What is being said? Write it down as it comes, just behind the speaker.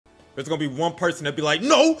there's gonna be one person that be like,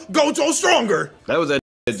 no, Gojo stronger. That was at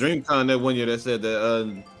DreamCon that one year that said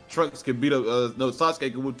that Trunks could beat up no Sasuke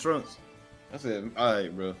could whip Trunks. I said, all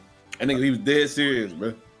right, bro. I think he was dead serious,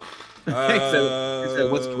 bro. He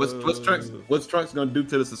said what's Trunks gonna do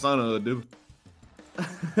to the Sasana dude?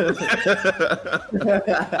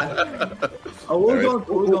 We're going.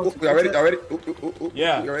 Y'all ready?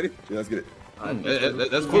 Yeah. You ready? Yeah, let's get it.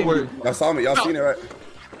 That's footwork. Y'all saw me. Y'all seen it, right?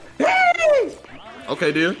 Hey!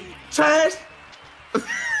 Okay, dear. Trash.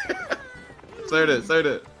 Say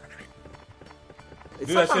that.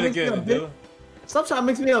 Do that shit again, dude. Stop trying to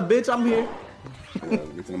mix me a bitch. I'm here. Yeah,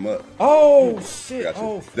 mixing them up. Oh shit! Got you.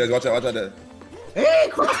 Oh, Des, watch out, Des. Hey,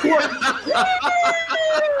 cross court.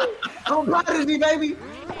 I'm prodigy, baby.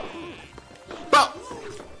 Bop.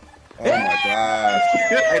 Oh my gosh.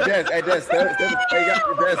 Hey, Des, step. Hey, got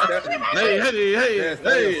you, Des, step. Hey.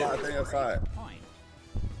 Stay outside.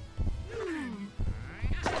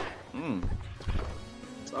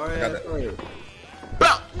 Sorry, Got that. sorry.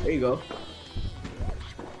 Bop. There you go.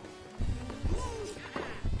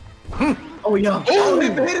 Oh yeah. Oh,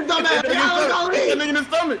 hit him, dumbass. That nigga in the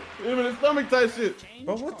stomach. Hit him in the stomach type shit.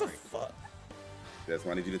 but what the fuck? That's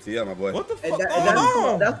why I need you to tee up, my boy. What the And fuck going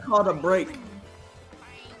on? that's called a break.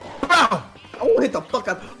 Bow. I will hit the fuck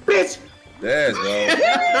out, bitch. Des, bro.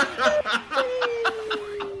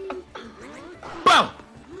 Bow.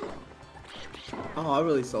 Oh, I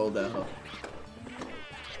really sold that, huh?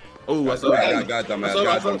 Oh, I saw God,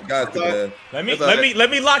 dumbass. God, stupid. Let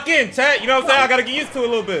me lock in, chat. You know what I'm saying? I gotta get used to it a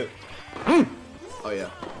little bit. Oh yeah.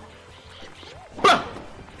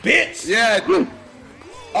 Bitch. Yeah. Oh,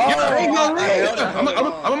 There you go, Lee. I'm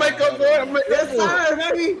gonna make up for it. Yes, sir,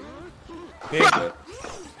 baby. Bitch.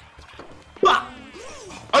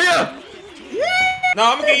 Oh yeah. No,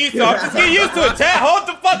 I'm gonna get used to it. I'm just getting used to it, chat. Hold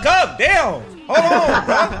the fuck up. Damn. Hold on,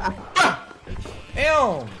 bro.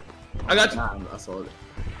 Damn. I got you. Nah, I sold it.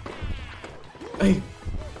 Hey.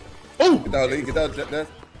 Oh. Get out, Lee. Get out, Des.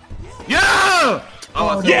 Yeah.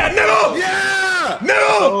 Oh, Yeah, nigga. Yeah.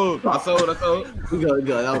 Nigga. I sold. We good.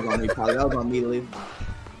 That was on me, probably. That was on me to leave.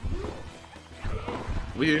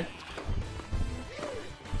 We here.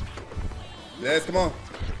 Des, come on.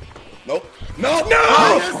 Nope. No,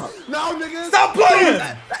 nigga. Stop playing.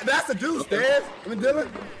 That's a deuce, Des. I mean, Dylan.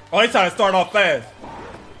 Oh, they trying to start off fast.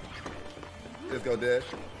 Let's go, Des.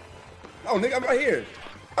 Oh, nigga, I'm right here.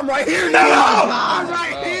 I'm right here, nigga. No! I'm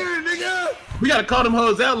right here, nigga. We gotta call them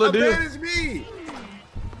hoes out, little dude. Advantage me.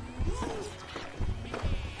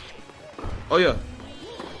 Oh yeah.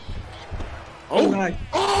 Oh, nice.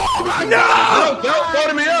 Oh my No! God. Don't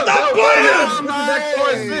throw me up. Stop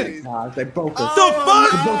Nice. Nah, they broke us. The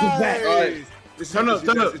fuck? They broke his back. All right. Turn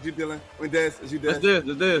up. It's you, Dylan. When Des, it's you, Des.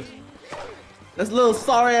 That's this. That's a little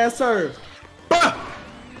sorry ass serve. Bah!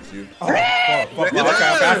 It's you. Oh, fuck.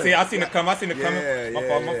 Okay, I seen it come. My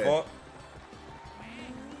fault.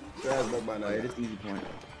 Des, look by now. Oh, yeah, this easy point.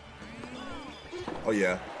 Oh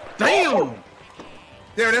yeah. Damn.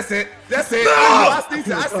 There, that's it. That's it. No! I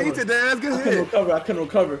see it, Des. Good hit. I couldn't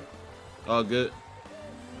recover. All good.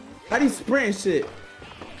 How do you sprint and shit?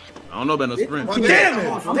 I don't know about no sprint. One Damn day.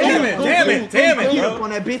 it, Get up bro. on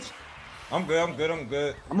that bitch. I'm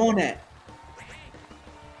good. I'm on that.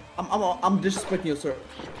 I'm disrespecting your sir.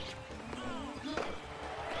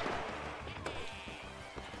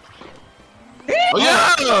 Oh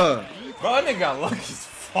yeah. Bro, that nigga got lucky as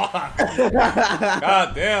fuck.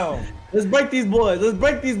 God damn. Let's break these boys. Let's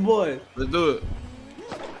do it.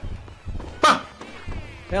 Bah!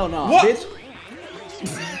 Hell no, What? bitch.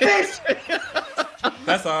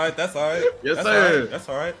 That's alright. Yes, That's sir. alright. That's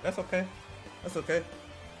alright. That's okay.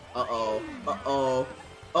 Uh-oh. Whoa.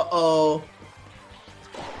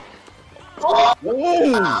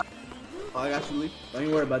 Oh, I got you, Lee. Don't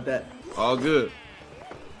even worry about that. All good.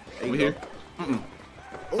 There you We go. here.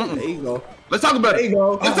 There you go. Let's talk about There it. you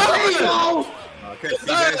go. Let's talk about it. Okay, see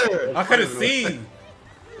that? I could've seen.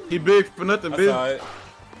 He big for nothing, That's big. alright.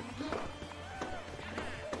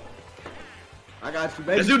 I got you,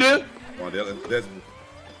 baby. Yes, you did. Come on, Dylan. Des.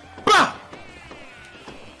 Bah!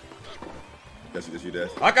 That's you, Des.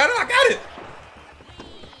 I got it.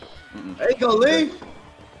 There you go, Lee.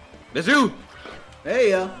 That's you. There you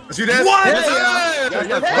go. That's you, Des. What?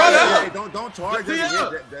 Yeah. Brother. Hey, don't charge us.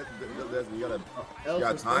 Yeah. You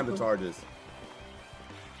got time to charge us.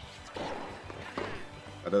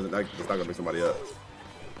 That's not gonna make somebody up.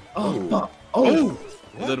 Oh, Ooh. fuck. Oh.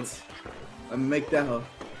 Little. Let me make that, huh?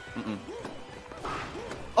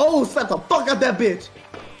 Oh, slap the fuck out that bitch.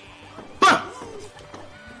 Bah!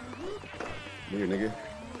 Here, nigga.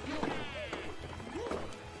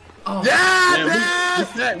 Oh. Yeah,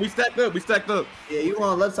 Man, we stacked up. Yeah, you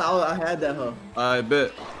on the left side. I had that, huh? I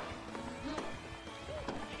bet.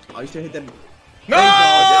 Oh, you should hit that. No!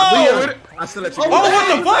 I still let you Oh, go.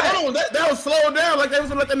 what the fuck? Hold on, that was slowed down. Like they was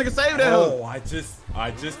gonna let that nigga save that. Oh, I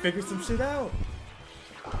just figured some shit out.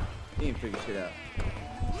 He ain't figure shit out.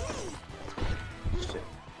 Shit.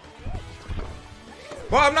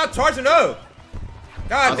 Bro, I'm not charging up.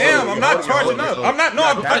 God damn, I'm not charging up. I'm not. No,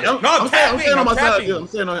 I'm tapping. I'm staying on my side. I'm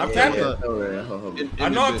staying on. I'm tapping. I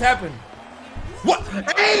know I'm tapping. What?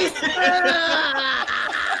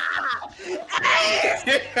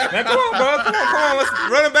 Man, come on, bro. Come on. Let's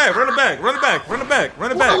run it back. What the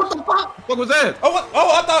fuck was that? Oh, what?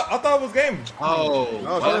 Oh, I thought it was game. Oh,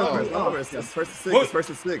 No, it's first to 6. It's first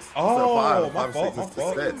to 6. Oh, it's my five, fault, 6. my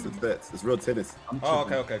fault. It's bets. It's real tennis. Oh,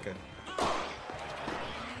 okay.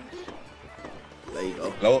 There you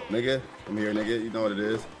go. Nope, nigga. I'm here, nigga. You know what it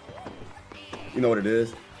is. You know what it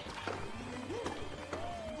is.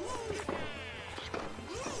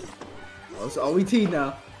 Oh, it's OET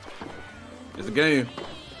now. it's a game.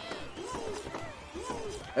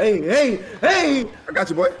 Hey! I got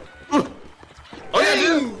you, boy. Oh yeah,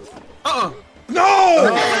 dude.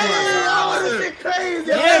 No! Oh, this shit crazy!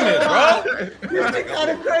 Damn it, bro. This shit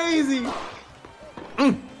kinda crazy!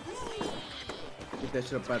 Get that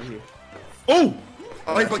shit up out of here. Oh.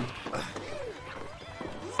 Oh, he fuck.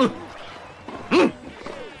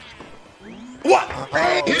 What?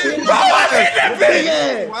 Hey! Bro, I hit that bitch!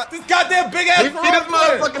 Yeah! What? This goddamn big ass This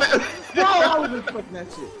motherfucker. Bro, I was just fucking that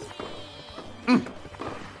shit.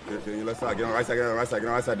 Get on your left side. Get on the right side. Get on the right side. Get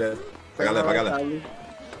on the right side, Dad. I got left.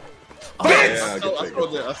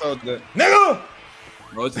 Bitch! Yeah, I saw that. Nigga!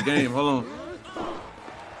 Bro, it's a game. Hold on.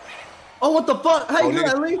 Oh, what the fuck? How you doing,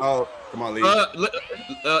 nigga. Lee? Oh, come on, Lee. L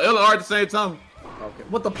and R at the same time. Okay.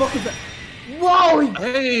 What the fuck is that? Whoa!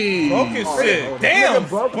 Hey. Broke his shit. Damn!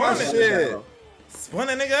 broke my Spun it. shit. Spun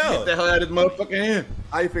a nigga Get out. the hell out of this motherfucking hand.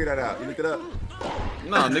 How you figure that out? You looked it up?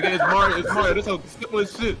 Nah, nigga, it's Mario. It's Mario. This whole simple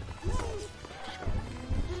as shit.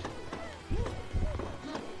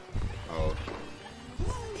 Oh.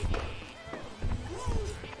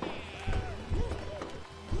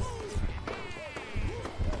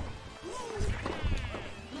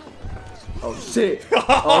 Oh shit!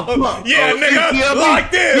 Oh, yeah, Oh, nigga! CLB.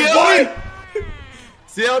 Locked in, boy!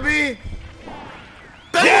 CLB?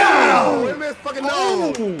 Yeah! Wait a minute, fucking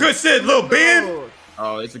no! Good shit, little Ben!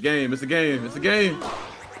 Oh, it's a game. It's a game. It's a game.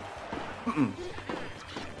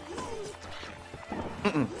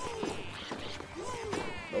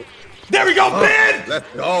 There we go, Ben! Let's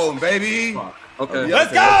go, baby! Okay.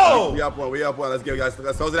 Let's go! We up one. Let's go, guys.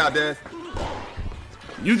 Let's close it out, Des.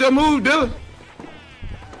 Use your move, Dylan.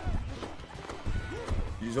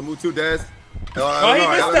 Use your move too, Des. Oh, he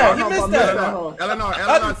missed that. He missed that. Eleanor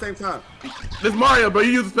at the same time. This Mario, bro.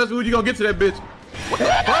 You use a special move, you gonna get to that bitch. What the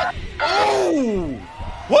fuck? Oh!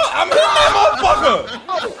 What? I'm hitting that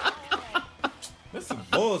motherfucker! This is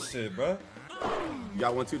bullshit, bro. You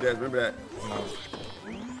got one too, Des. Remember that.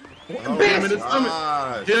 Oh, get him in his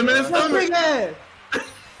stomach. Get him in his That's stomach. big ass.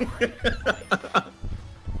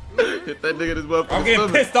 Hit that nigga in his motherfucking I'm getting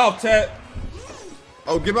stomach. pissed off, Chad.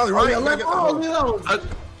 Oh, give out the Oh, right. yeah, left. Oh, yeah.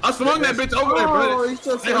 I swung that bitch over there, Oh, bro. he's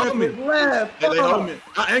just They hold me. left. Hey, they hold me.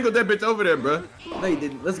 I angled that bitch over there, bro. No, you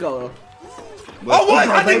didn't. Let's go. Oh, what?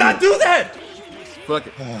 I did not do that! Fuck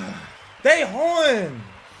it. They horn!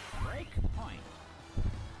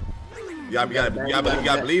 You gotta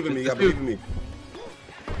believe in me. You gotta believe in me.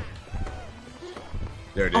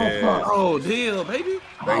 There it is. Oh, damn, baby.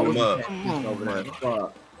 Bang him up. Over there.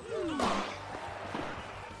 Fuck.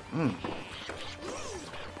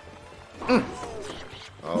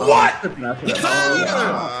 Oh, What? gosh.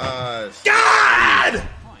 God!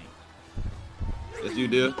 That's you,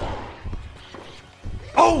 deal.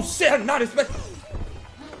 Oh, shit, I'm not expecting.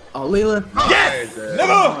 Oh, Leland. Yes! Nice,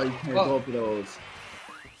 Oh, Nigga! you can't go for those.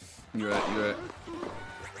 You're right, you're right.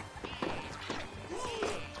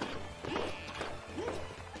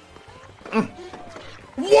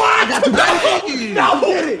 What? No! No!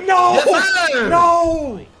 No! Yes, sir.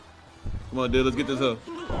 No! Come on, dude, let's get this up.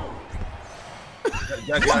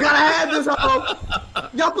 Y'all gotta have this hoe.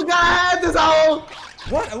 Y'all forgot I had this hoe.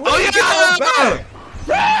 What? Oh, yeah!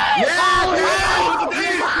 Back?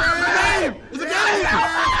 It's a game!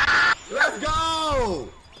 Let's go.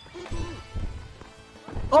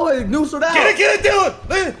 Oh, it noosed out. Get it, dude!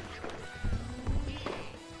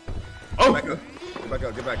 Oh, Get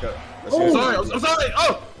back up. Let's Oh. see. sorry, I'm sorry.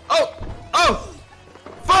 Oh!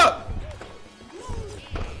 Fuck!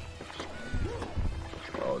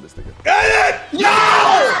 Oh, this nigga. Get it! No!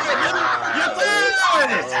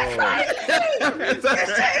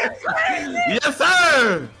 Yes,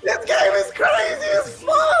 sir! This game is crazy as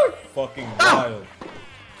fuck. Fucking wild.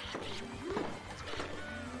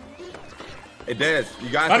 Hey, Des, you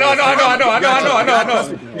got. I know.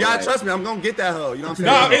 You gotta trust me. I'm gonna get that hoe. You know what I'm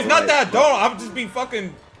No, saying? it's not that I don't. I'm just be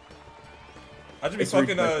fucking. I just be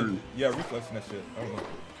fucking reflexing that shit. I don't know.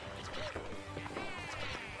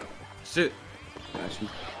 Shit.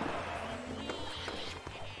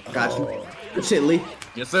 Got you. Good shit, Lee.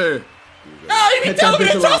 Yes, sir. No, you be telling me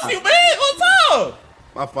to trust you, man. What's up?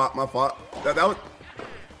 My fault. That was.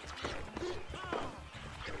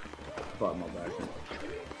 Fuck my back.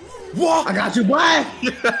 What? I got you, boy.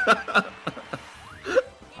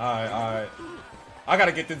 Alright. I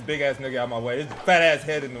gotta get this big ass nigga out of my way. His fat ass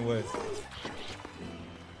head in the way.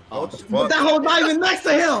 Oh, what the But fuck? that hoe's not even next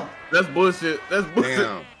to him. That's bullshit. That's bullshit.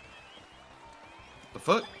 Damn. The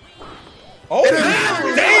fuck? Oh,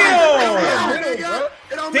 damn!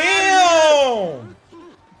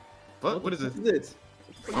 Fuck? What is this?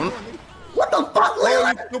 What the fuck,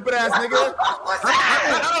 Leland? You stupid ass nigga. What's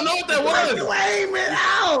that? I don't know what that Why was. you aim it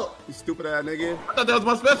out? You stupid ass nigga. I thought that was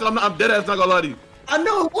my special. I'm dead ass not gonna lie to you. I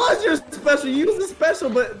know it was your special. You used the special,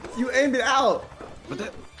 but you aimed it out. But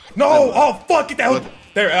that. No! Oh fuck! Get that hook.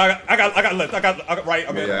 There, I got left. I got right.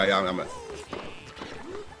 I'm in. Yeah, I'm in.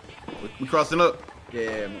 We crossing up.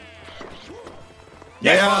 Yeah.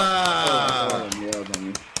 Yeah.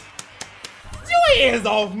 Your hands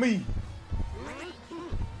off me.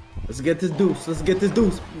 Let's get this deuce. Let's get this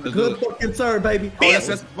deuce. Let's Good do it. fucking sir, baby. Oh,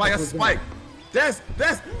 that's Spike. That's.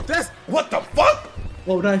 What the fuck?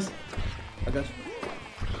 Oh, nice. I got you.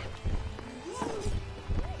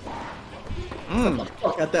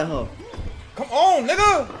 Fuck out that hoe. Come on,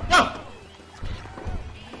 nigga. No.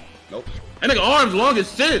 Nope. That nigga arms long as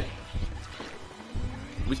shit.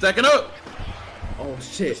 We stacking up. Oh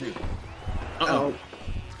shit. Uh-oh.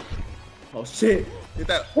 Oh shit. Get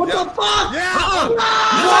that. What the fuck? Yeah.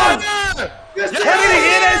 What? Yes, How did he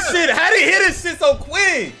hear that shit? How did he hit that shit so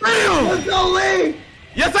quick? Let's go, Lee.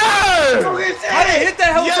 Yes, sir. Go get How did he hit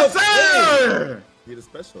that hell Yes, so quick? sir. Get a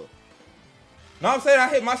special. No, I'm saying I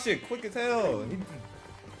hit my shit quick as hell. He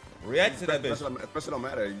react to that bitch. Special don't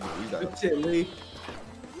matter. You got Good shit, Lee.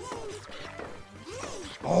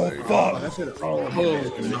 Oh fuck. that shit. Oh,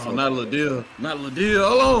 no, not a little deal. Not a little deal.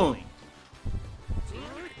 Hold on.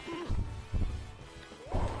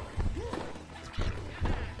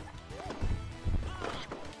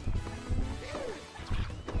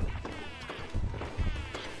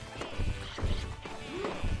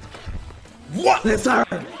 What? Yes, sir.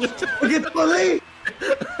 Look at the Lee.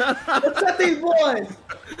 Let's set these boys.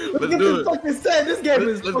 Look Let's at do this it. fucking set. This game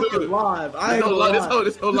is Let's do fucking it. live. I ain't This whole gonna live- lie.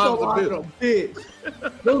 this whole live is a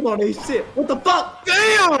bitch. Those on they shit. What the fuck?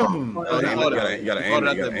 Damn. Oh, You yeah. gotta aim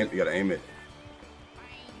it. You gotta aim it.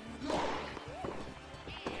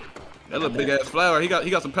 That little big ass flower. He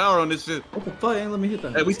got some power on this shit. What the fuck? Ain't let me hit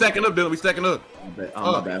that. Hey, we stacking up, Dylan. We stacking up.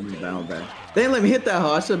 Oh, my bad. They ain't let me hit that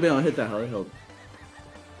hoe. I should have been on hit that hoe. They held.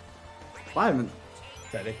 5 minutes.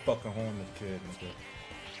 That they fucking horn this kid.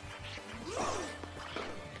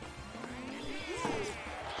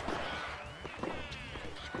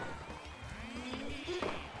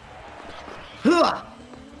 Huh.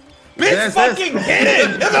 Bitch, Yes, fucking hit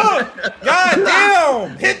it, nigga! God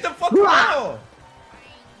damn! Hit the fucking ball!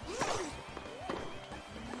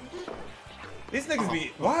 These niggas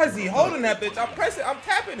be. Why is he holding that bitch? I'm pressing. I'm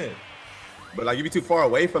tapping it. But like, you be too far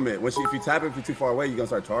away from it. If you tap it, if you're too far away, you're gonna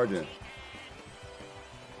start charging.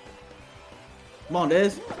 Come on,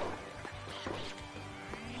 Des.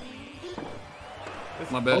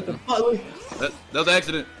 My What bad. the fuck? Lee? That was an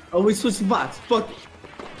accident. Oh, we switched spots. Fuck it.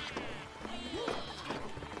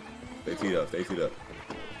 Stay teed up. Stay teed up.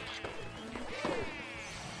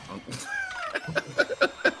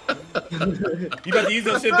 You about to use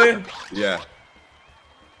that shit then? Yeah.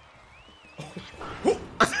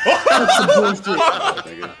 That's some bullshit.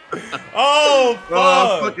 Nigga. Oh fuck!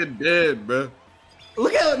 Oh, I'm fucking dead, bro.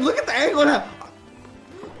 Look at the angle now.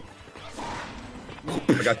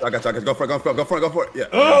 I got you. Go for it.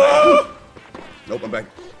 Yeah. Nope, I'm back.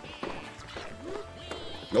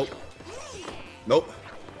 Nope.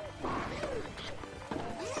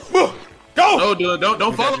 Go! No, dude,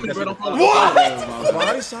 don't follow me, bro. Don't follow me.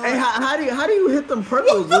 What? Hey, how do you hit them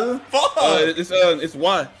purples, dude? Fuck! It's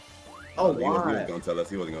Y. Oh, He wasn't why? gonna tell us.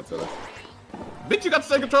 He wasn't gonna tell us. Bitch, you got the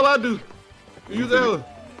same control I do. You use L.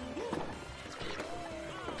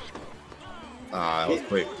 Ah, that was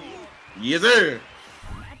quick. Yes, sir.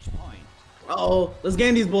 Uh-oh. Let's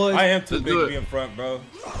game these boys. I am too Let's big do to it. be in front, bro.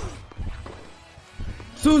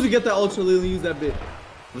 As soon as you get that ultra Leland, use that bit.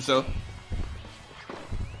 For sure.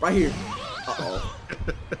 Right here. Uh-oh.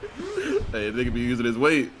 Hey, nigga be using his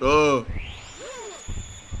weight. Oh.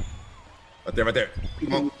 Right there.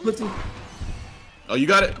 Come on. Listen. Oh, you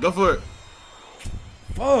got it. Go for it.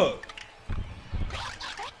 Fuck!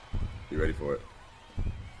 You ready for it?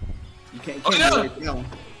 You can't get away from that one.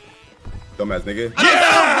 Dumbass nigga.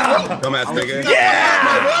 Yeah! Dumbass nigga.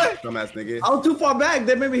 Yeah! Dumbass nigga. I was too far back.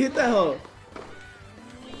 They made me hit that hole.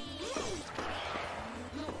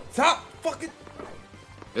 Stop fucking.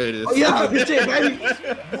 There it is. Oh yeah, good shit, baby.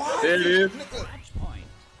 What? There it is.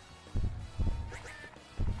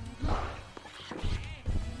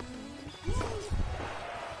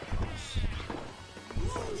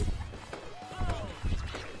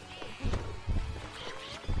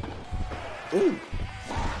 Ooh.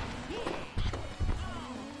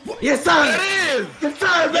 Yes, sir. There it is. Yes,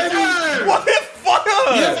 sir, baby. What the fuck?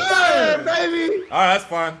 Yes, sir, baby. All right, that's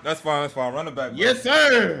fine. That's fine. That's fine. Run it back, bro. Yes,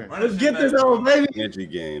 sir. Run Let's the get shit this back, over, bro. baby. Entry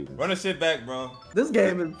game. Run the shit back, bro. This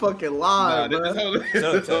game is fucking live, bro.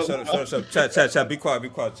 Shut up. Chat. Be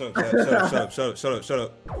quiet. Shut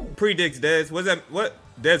up. Predicts, Des. What's that? What?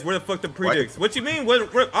 Des, where the fuck the predicts? What you mean? What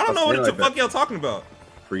I don't know what the fuck y'all talking about.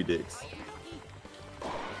 Predicts.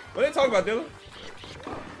 What are they talking about, Dylan?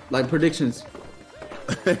 Like predictions.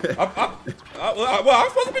 Well, I'm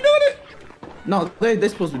supposed to be doing it? No, they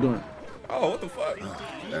supposed to be doing it. Oh, what the fuck?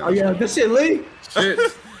 Oh yeah, good shit, Lee. Shit.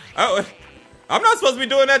 I'm not supposed to be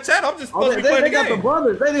doing that, chat. I'm just Oh, supposed to be playing they the got the game.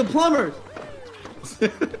 brothers. They the plumbers.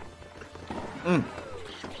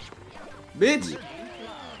 Bitch.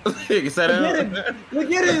 You can sit down. Look at it.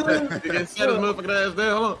 Look at it. Lee. You can sit his motherfucking ass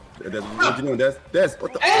down. Hold on. What you doing, Des? Des,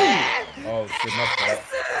 what the Oh, shit, my fault.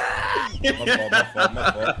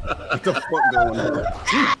 What the fuck going on?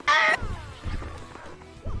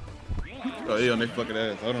 Oh, he on their fucking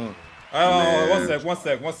ass. Hold on. Oh, one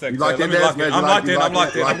sec. You locked in, Des? I'm locked in.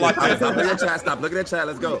 Stop looking at chat. Stop looking at chat.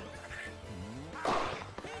 Let's go.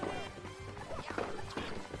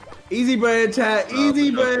 Easy bread, chat. Easy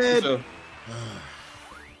bread. So,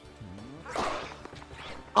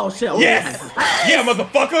 Oh shit. Yes! Yeah,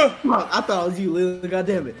 motherfucker! Fuck, I thought it was you, Leland. God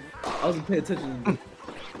damn it. I wasn't paying attention.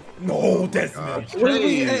 No, Desmond.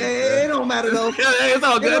 It don't matter though. yeah, it's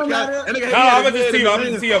all It good. don't matter. That nigga No, had I'm his gonna head just in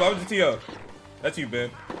tee the up. Tee up. That's you, Ben.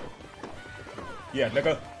 Yeah,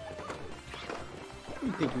 nigga. Who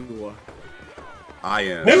you think you are? I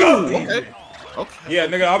am. Nigga! Okay. Okay. Yeah,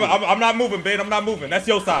 nigga, I'm not moving, Ben. I'm not moving. That's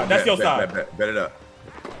your side. That's your side. Bet it up.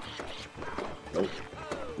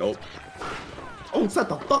 Nope. Oh, shut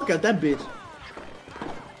the fuck out that bitch.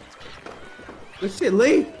 Good shit,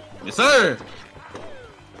 Lee. Yes, sir.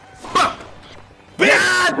 Ben!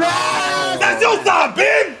 That's your side,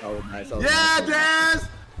 Ben! Oh, nice. Yeah, Des!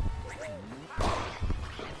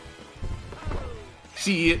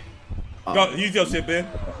 Shit. Go, use your shit, Ben.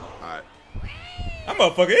 Alright. That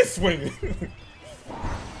motherfucker is swinging.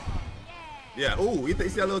 Yeah. Ooh, you see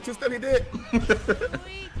that little two-step he did?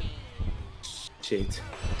 Shit.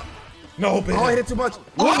 No, Ben. Oh, he hit too much.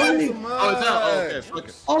 What? Oh, he hit too much. Oh, it's out. Oh, okay. Fuck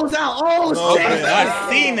it. Oh, it's out. Oh, No, shit. Ben. I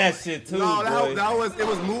seen that shit too, No, boy. it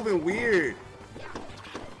was moving weird.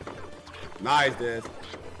 Nice, Des.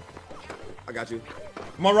 I got you.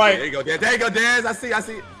 I'm all right. There you go, Des. There you go, Des. I see.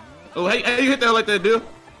 Oh, hey, you hit that like that, dude.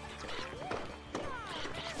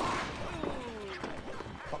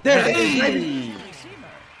 There it is, baby.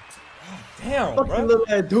 Damn, Fucking bro. little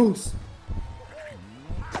ass deuce.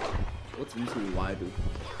 What's usually why do?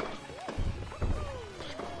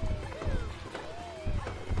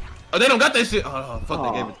 Oh, they don't got that shit. Oh, fuck,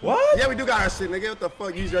 they gave it to me. What? Yeah, we do got our shit, nigga. What the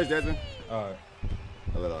fuck? Use yours, Desmond. All right.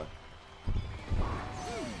 A little.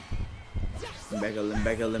 Yeah,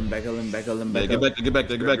 get back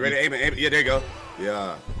there. Ready? Aim. Yeah, there you go.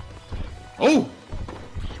 Yeah. Oh!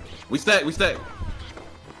 We stack.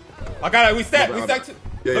 I got it. We stacked.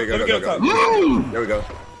 Yeah, Let go. me get up top. There we go.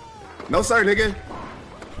 No, sir, nigga.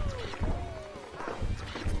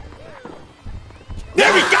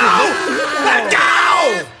 There we go! Let's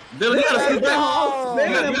go! Dylan, you gotta scoot back. Oh,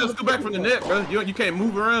 You gotta scoot back from the net, bro. You can't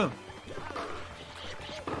move around.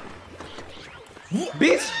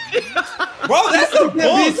 Bitch, Bro, that's some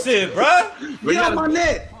bullshit, bro. Bro, get on my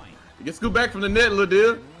net. You can scoot back from the net, little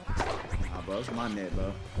dude. Nah, bro, it's my net,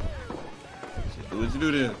 bro. Do what you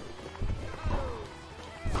do then.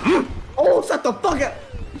 Oh, shut the fuck up.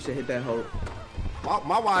 You should hit that hole.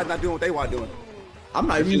 My wide's not doing what they want doing. I'm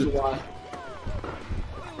not even using why.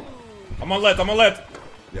 I'm on left.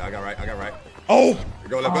 Yeah, I got right. Oh!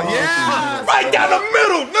 Go, let's go. Yeah! Right down the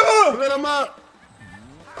middle, nigga! Split him up.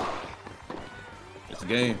 It's a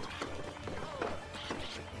game.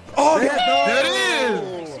 Oh, There yeah. it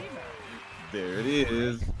is. There it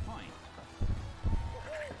is.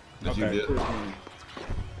 That you Okay. did.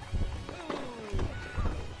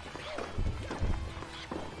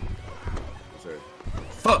 Sir.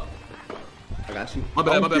 Fuck. I got you. My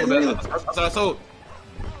bad. Leland. That's what I sold.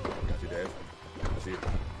 Got you, Dad. Got you.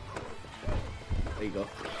 There you go.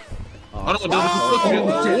 Hold on,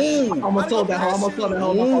 I almost sold that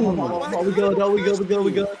hole.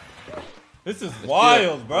 We good. This is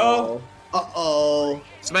wild, bro. Uh-oh.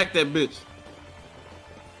 Smack that bitch.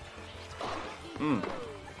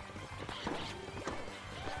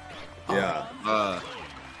 Yeah.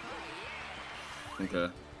 Okay.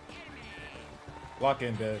 Lock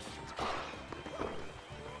in, Des.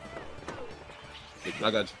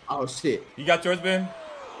 I got you. Oh shit. You got yours, Ben?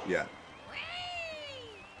 Yeah.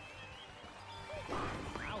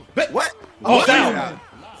 What? Oh, down. Yeah.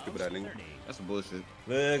 Stupid ass nigga. That's some bullshit.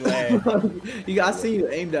 Look, lad. I see you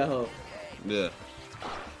aim that hoe. Yeah.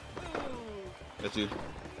 That's you.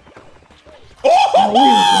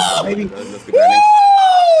 Oh! Baby. Let's get that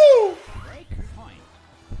nigga. Woo!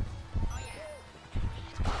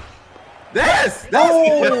 That's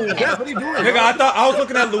Oh! That's what he doing. Nigga, I thought I was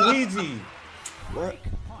looking at Luigi. What?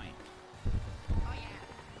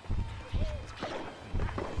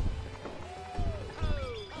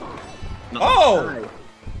 No. Oh!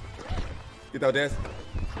 Get that, Des.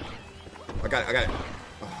 I got it.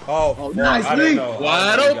 Oh, Oh, fuck. nice, I didn't Lee. know. Wide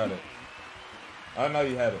I didn't know you open. got it. I didn't know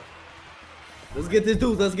you had it. Let's get this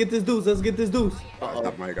deuce. Uh-oh.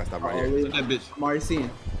 Stop right here. Gotta stop right Uh-oh, here. Lee. That bitch.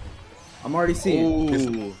 I'm already seeing.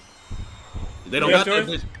 Ooh. They don't You got got that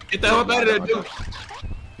yours? bitch. Get that up out of there, dude.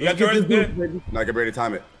 You got Get yours, this deuce, Ben? baby. Now get ready to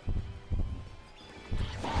time it.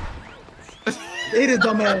 Hit it,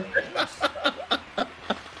 dumbass.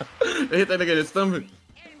 They hit that nigga in his stomach.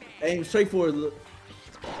 Aim straight forward. Look.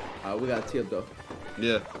 We got a tip though.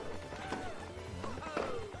 Yeah.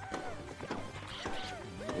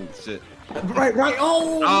 Oh shit. Right.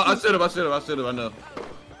 Oh. Oh, I should have. I know.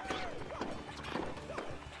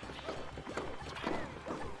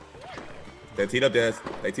 They teed up, Des.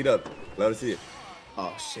 They teed up. Let us see it.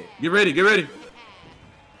 Oh shit. Get ready.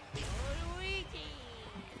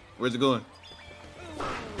 Where's it going?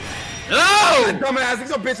 No! Dumbass, get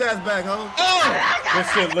your bitch ass back, huh? Good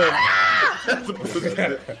shit, Lit.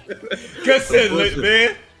 Good shit, Lit,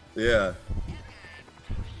 man. Yeah.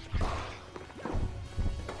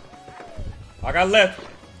 I got left.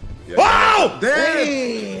 Yeah. Wow!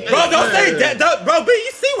 Damn! Bro, don't say that. Bro, B,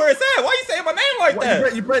 you see where it's at. Why you saying my name like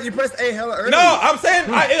that? You pressed A hella early. No, I'm saying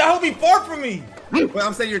I hope he far from me. But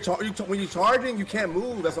I'm saying when you're charging, you can't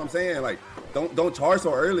move. That's what I'm saying. Like, don't charge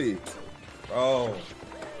so early. Bro.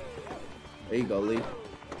 There you go, Lee.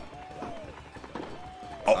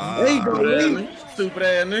 Oh, There you go, Lee. Stupid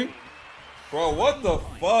ass nigga. bro, what the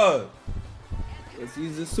fuck? Let's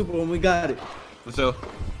use this super when we got it. For sure.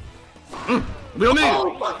 We don't need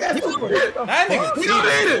it. Fuck that super. That nigga We don't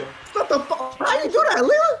need cheating, it. What the fuck? How you do that,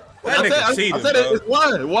 Leland? bro. That nigga cheating, I said bro. it's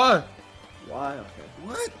why? Why? Why? Okay.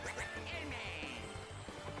 What?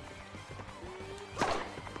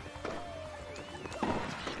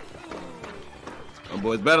 My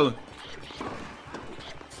boys battling.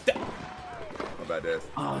 My bad, Des.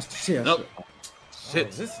 Oh shit. Nope. Oh,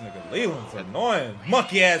 Shit. this nigga Leland's annoying.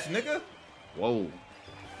 Monkey ass nigga. Whoa.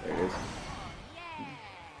 There it is.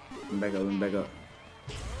 Let me back up.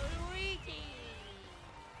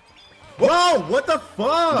 Whoa! What the You fuck?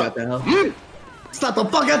 got that, huh? Stop the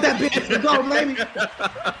fuck out that bitch. Let's go, baby.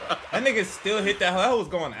 That nigga still hit that. That was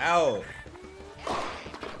going out.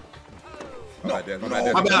 My bad, Des. My bad,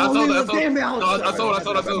 Des. My bad. I No, sold Leland, it. damn it, No, I sold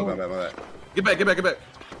My it. bad, my bad. Get back.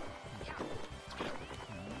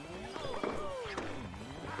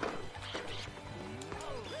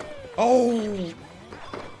 Oh.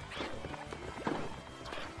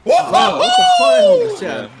 Oh, what the fuck?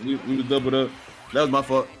 Yeah, we was doubled up. That was my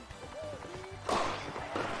fault.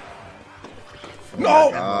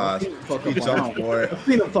 No. Fuck up Good on job, that one. boy. I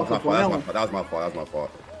seen him fuck That up on that one. was my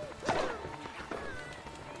fault.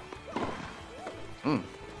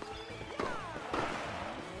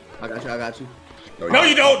 I got you. No,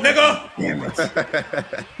 you don't, nigga. Damn it.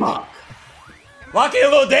 Fuck. Lock in,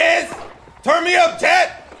 little Dez. Turn me up,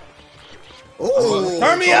 chat. Ooh,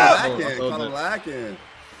 Turn me up. Caught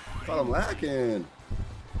him lacking.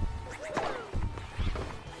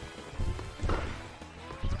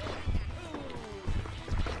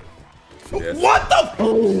 Yes. What the?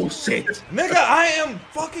 Oh shit. Nigga, I am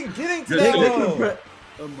fucking getting to that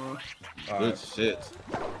one. Good shit.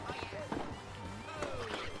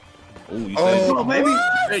 Ooh, you Oh, saved me. Oh, baby.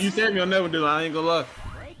 Hey, you saved me on that one, dude. I ain't gonna lie.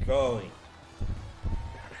 Go.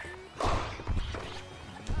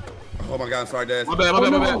 Oh my God, I'm sorry, Des. My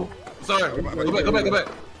bad. Sorry. Go back.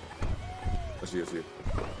 Let's see.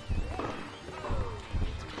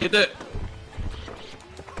 Hit that.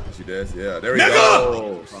 She does, yeah. There we Nigga!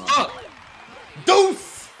 go. Fuck.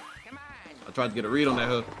 Deuce. I tried to get a read on that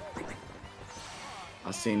hook.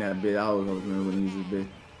 I seen that bit. I was gonna remember when he used this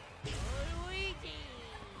bit.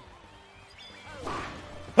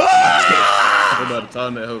 about to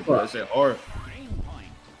time that hook. That shit hard.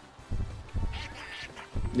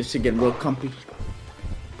 This shit getting real comfy.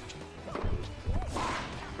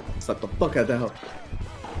 Slap the fuck out that hoe.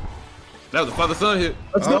 That was a father-son hit.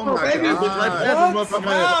 Let's Oh go, my baby. God.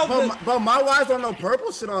 But my wires don't know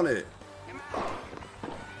purple shit on it.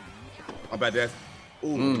 I bet that's.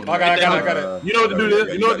 Ooh. I got it. You know what to do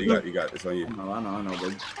this. You know what to do. You got it. It's on you. I know,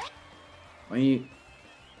 baby.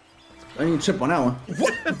 Why you trip on that one?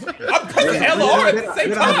 What? I'm pressing L or R at the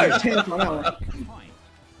same time. Chance on that one.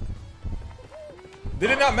 Did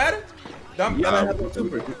it not matter?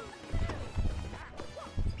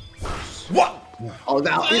 What? Oh,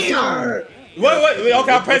 now it's hard. Wait.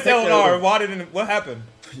 Okay, I pressed L and R. Why didn't? What happened?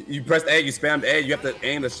 You pressed A. You spammed A. You have to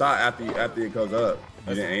aim the shot after it goes up.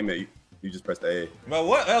 You didn't aim it. You just pressed A. Bro,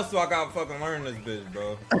 what else do I gotta fucking learn this bitch,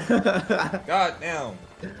 bro? God damn.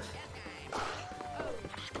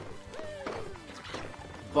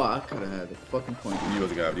 Fuck, I could have had the fucking point. You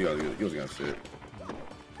wasn't gonna shit.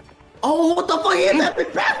 Oh, what the fuck? He hit that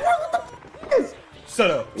bitch backward. What the fuck is? Shut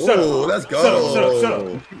up. Whoa, let's go. Shut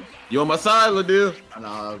up. You on my side, little deal?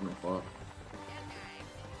 Nah, that was my fault.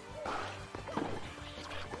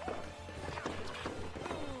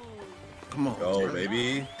 Come on. Go,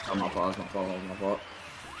 baby. Oh, my fault.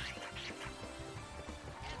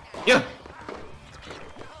 Yeah.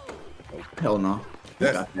 Hell no.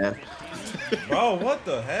 Yes. Got that. Bro, what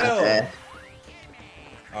the hell? Okay.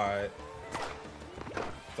 Alright.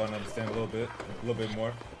 Starting to understand a little bit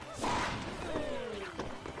more.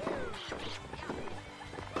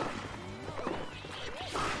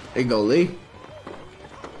 There you go, Lee.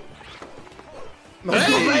 Let's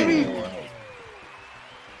go, baby.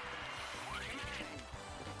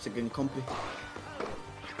 Chicken comfy.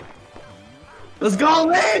 Let's go,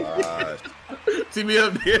 Lee. See me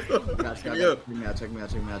up, deal. Check me out.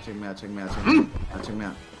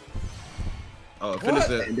 Oh, finish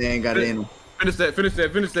that. And they ain't got it in. Finish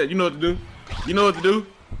that. You know what to do. You know what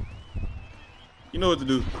to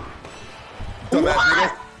do. Come back,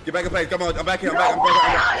 nigga. Get back in place. Come on. I'm back here. I'm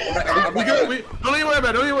back. We good. Don't even worry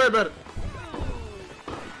about it.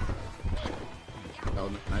 That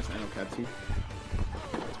was nice. I don't catch you.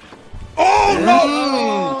 Oh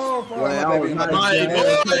no! Well, that was nice.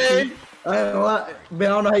 I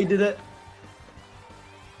don't know how you did it.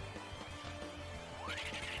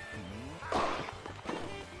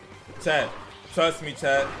 Chad, trust me,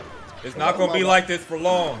 Chad. It's not gonna be like this for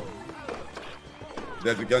long.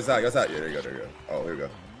 Go inside. Yeah, there you go. Oh, here we go.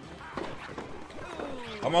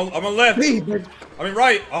 I'm on left. B, baby. I mean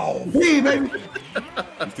right. Oh. B, baby.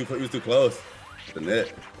 He was too close. The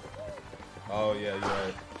net. Oh yeah, you're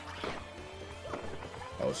right.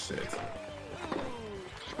 Oh shit.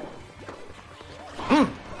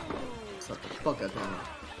 Suck the fuck out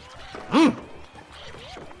that.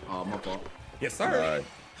 Oh, my fault. Yes, sir. Right.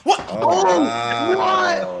 What? Oh,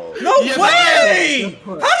 what? No way!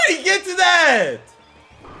 How did he get to that?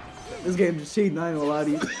 This game just cheating. I ain't gonna lie to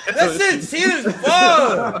you. That shit cheating as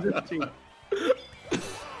fuck. Just cheating.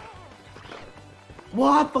 Well,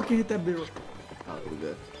 I fucking hit that bitch. Oh, we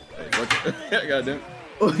good. Hey, goddamn.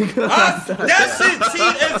 That shit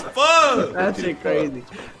cheat as fuck. That shit crazy.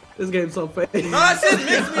 This game's so fake. No, that shit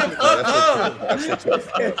makes me fuck up. This game's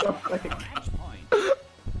so fake.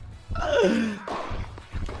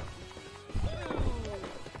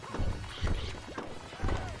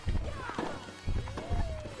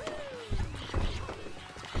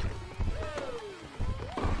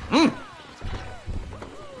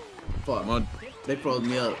 Fuck, on. They froze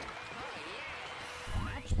me up.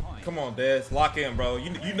 Come on, Des, lock in, bro.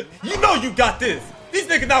 You know you got this. These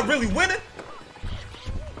niggas not really winning.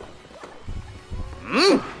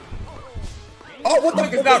 Oh, what the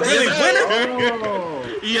Niggas not really winning.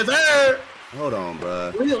 Oh. Yes, sir. Hold on,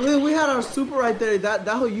 bro. We had our super right there. That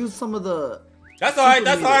whole used some of the. That's all right.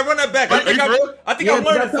 That's all right. Run that back. I think I'm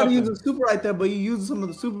learning that's how you something. use the super right there, but you used some of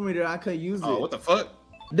the super meter. I couldn't use it. Oh, what the fuck?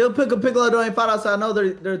 They'll pick a Piccolo doing 5 outside. I know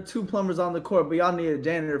there are 2 plumbers on the court, but y'all need a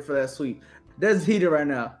janitor for that suite. There's heater right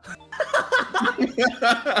now. You think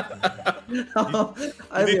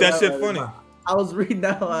that shit funny? I was reading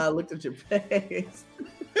that while I looked at your face.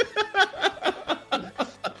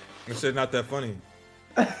 That shit not that funny.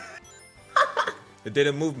 It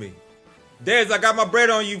didn't move me. Dez, I got my bread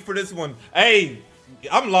on you for this one. Hey,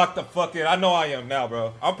 I'm locked the fuck in. I know I am now,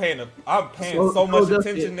 bro. I'm paying so much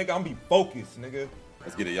attention, nigga. I'm be focused, nigga.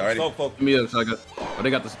 Let's get it. Y'all ready? So focused. Give me up, so I got. Oh, they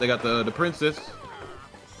got the princess.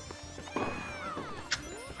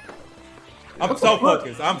 I'm so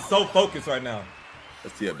focused. I'm so focused right now.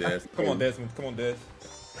 Let's tee up, Des. Come on, Desmond. Come on, Des.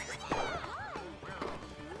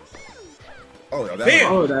 Oh,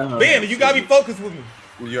 that Ben, you gotta be focused with me.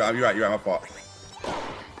 You're right. My fault.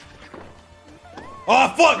 Oh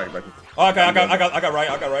fuck! Back. Oh, okay, I got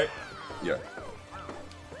right. Yeah.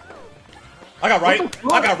 I got right.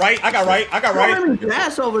 I got right.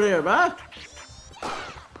 Dash over there, bro.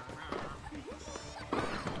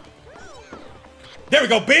 There we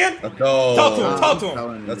go, Ben. Let's go. Talk to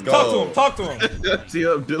him. Let's go. Talk to him. See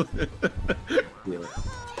up, Dylan.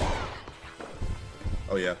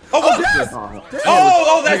 Oh yeah. Oh, what's this?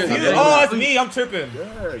 Oh, that's you. Oh, that's me. I'm tripping.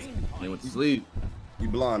 Yes. They went to sleep. You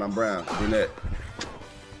blonde, I'm brown. Brunette.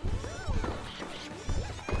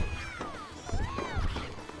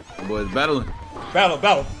 The boys battling.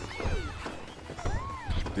 Battle.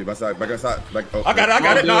 Dude, back inside. Oh, I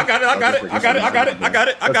got it. No, I got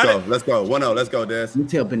it. Let's go. 1-0. Let's go, Des. You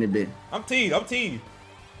tell in a bit. I'm teed.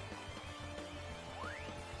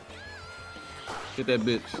 Get that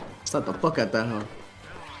bitch. Slap the fuck out that hoe.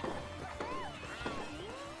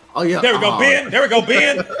 Oh yeah. There we go, Ben.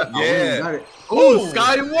 Yeah. Got it. Ooh,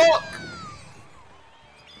 skywalk.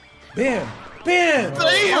 Ben. Damn. No,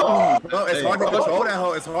 it's hard to control that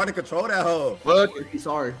hoe. It's hard to control that hoe. Fuck.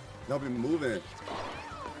 Sorry. Don't be moving.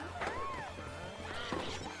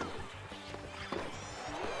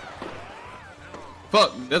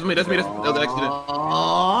 Fuck. That's me. That was an accident.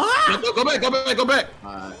 Go back.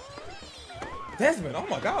 Alright. Desmond. Oh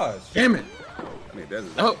my gosh. Damn it. I mean, Des is.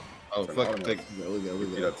 Oh, fuck. Automate. Take. We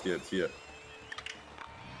Get go. up, tee up.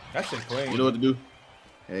 That shit crazy. You know what to do.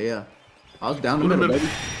 Yeah. I was down the middle, baby.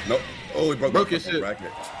 Nope. Oh, he broke his shit.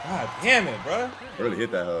 bracket. God damn it, bro. Really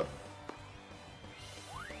hit that hoe.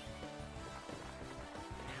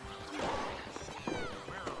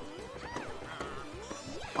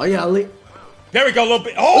 Oh yeah, Ali. There we go, a little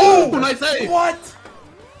bit. Oh, nice save. What?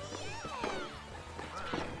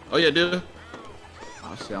 Oh yeah, dude.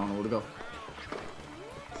 Oh shit, I don't know where to go.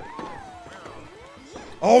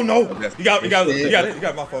 Oh no. Okay. You got it.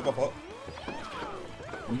 My fault.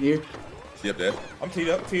 I'm here. See up there. I'm teed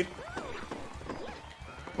up.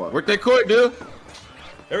 Work that court, dude.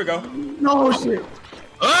 There we go. No shit.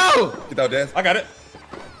 Oh! Get out, Des. I got it.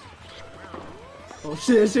 Oh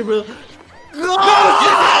shit, bro.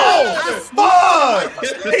 Oh, fuck!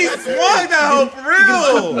 He swung that hoe for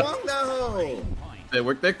real. Swung that hoe. Hey,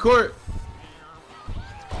 work that court.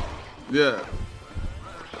 Yeah.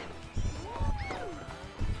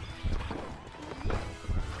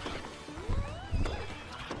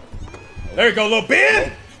 There you go, little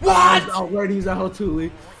Ben. What? What? I was ready to use that hoe too,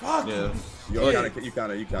 Lee. Fuck. Yeah. You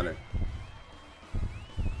counter. There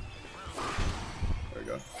we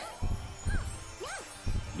go.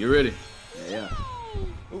 You ready? Yeah.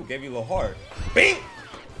 Ooh, gave you a little hard. Bing.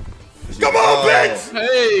 Come on, bitch.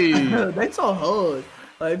 Hey! They so hard.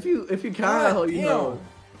 Like if you count that hoe, you know.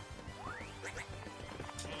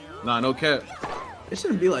 Nah, no cap. It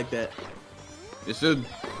shouldn't be like that. It should.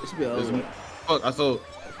 It should be over. Fuck, I sold.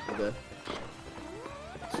 Okay.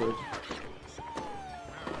 So,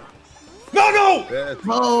 No. Des.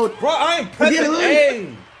 oh, Bro, I ain't pressing Get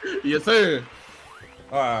it, A. Yes, sir.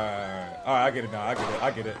 All right, I get it now. I get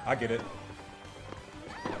it.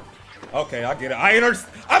 Okay, I get it.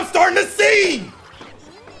 I'm starting to see.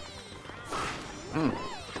 Oh,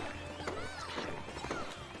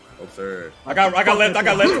 sir. I got left. I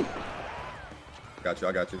got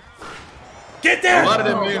you. Get there. Don't lie to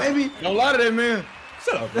that man. baby. Don't lie to that man.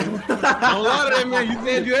 Shut up, Leland. Don't lie to that man. You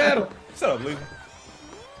said you had him. Shut up, Leland.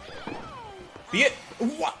 Be it.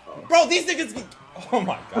 What? Bro, these niggas be... Oh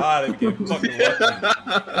my god, they be getting fucking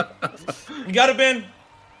lucky. You got it, Ben?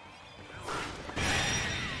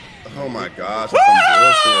 Oh my gosh, that's some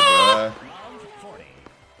bullshit, bruh.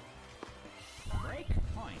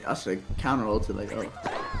 I should counter ult to like, oh.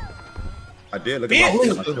 I did. Look Bitch.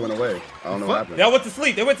 at my shit went away. I don't know what happened.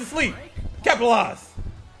 They went to sleep. Capitalize.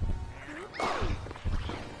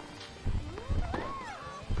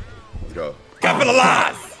 Let's go.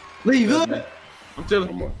 Capitalize. Lee, you good? I'm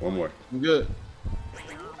chilling. One more. I'm good.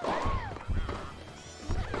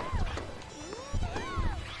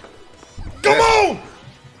 Come on.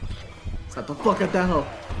 Slap the fuck out that hoe.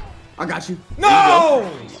 I got you.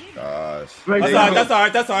 No. Gosh. Right there. That's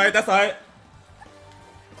all right.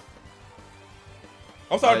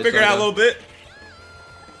 I'm starting to figure it out a little bit.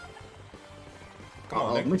 Come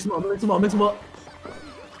on, nigga. Mix them up.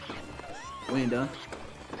 We ain't done.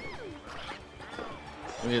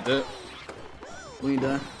 We hit that. We ain't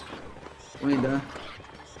done.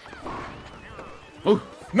 Oh,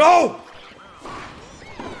 No.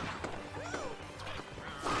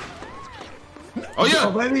 oh yeah.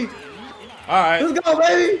 Oh, baby. All right. Let's go,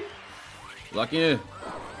 baby. Lock in.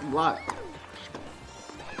 Lock.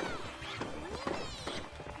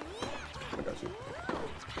 I got you.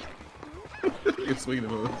 You're swinging the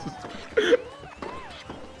moves.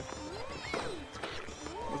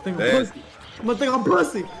 think I'm pussy. I'm gonna think I'm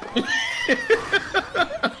pussy.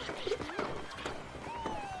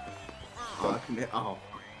 Oh.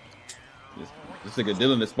 This nigga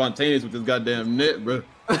Dylan is spontaneous with this goddamn net, bro.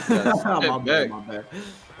 My bad.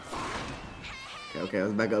 Okay,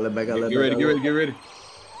 let's back up. Get ready.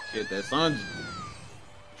 Get that Sanji.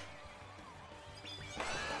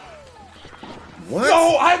 What?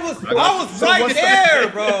 No, I was right there,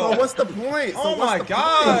 bro. So what's the point? Oh my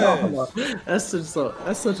god. That's such a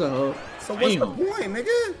hoe. So what's the point,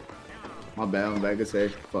 nigga? My bad, I'm back to say.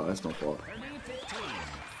 Fuck, that's my fault.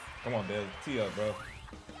 Come on, Dad. Tee up, bro.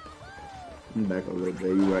 I'm back a little bit,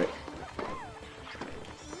 you right.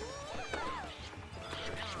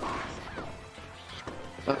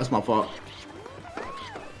 That's my fault.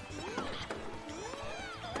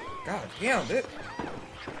 God damn, dude.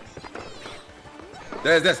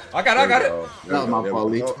 That's. I got it. That was my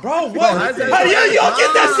fault, Lee. Bro, what? Y'all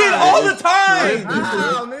get that shit all the time.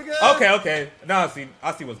 Wow, nigga. Okay. Now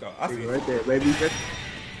I see what's going. I see it. Right there, baby.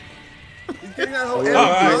 He's getting that whole. All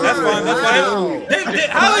right, that's fine.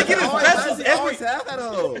 How they get his specials every? Always have that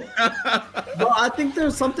hoe. Bro, I think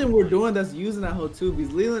there's something we're doing that's using that hoe too.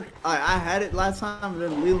 Because Leland, I had it last time, and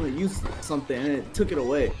then Leland used something and it took it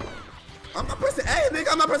away. I'm not pressing A, nigga.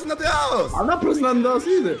 I'm not pressing nothing else. I'm not pressing nothing else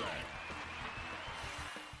either.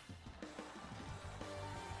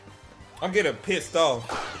 I'm getting pissed off.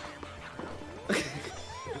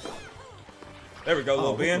 There we go,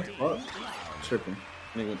 little Ben. Tripping.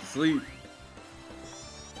 Nigga went to sleep.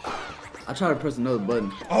 I tried to press another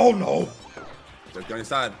button. Oh no. Just go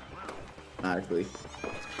inside. Not actually.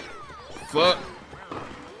 Fuck.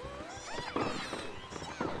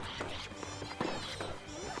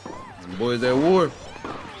 Them boys at war.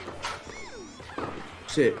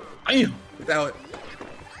 Shit. Damn. Get that hoe.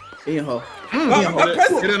 In hoe. I'm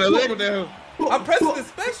pressing. Get in the leg with that hoe. I'm pressing the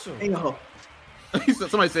special. In hoe.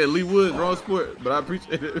 Somebody said Lee Woods, wrong sport, but I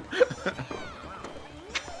appreciate it.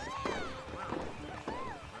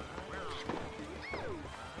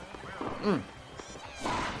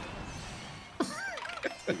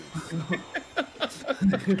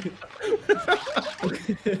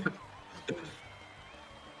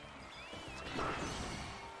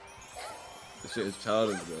 This shit is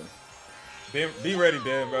childish, bro. Ben, be ready,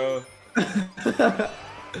 Ben, bro.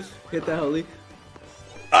 Hit that holy.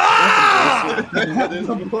 Ah!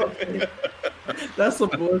 That's some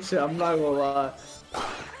bullshit. I'm not gonna lie.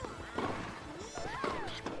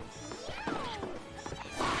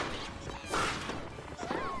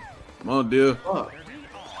 Come on, dear. Fuck.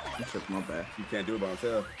 I tripped my bad. You can't do it by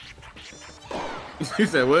himself. He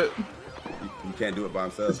said what? You can't do it by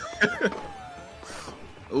himself.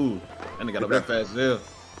 Ooh, and they got up that fast as hell.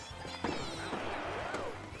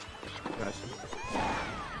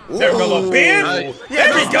 There we go, little Ben. Nice.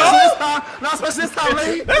 There we go. Not especially this time,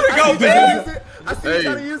 Lee. There we go, Ben. I see you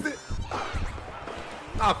trying to use it.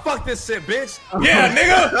 Ah, fuck this shit, bitch. Yeah,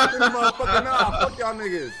 nigga. Motherfucker, nah, fuck y'all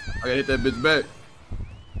niggas. I gotta hit that bitch back.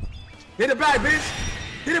 Hit it back, bitch.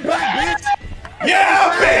 Hit it back, bitch.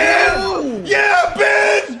 Yeah, Ben. Yeah,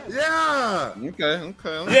 Ben. Yeah. Okay.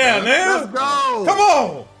 Yeah, man. Let's go. Come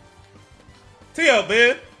on. Tee up,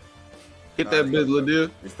 Ben. Hit that bitch, little deal.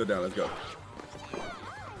 He's still down. Let's go.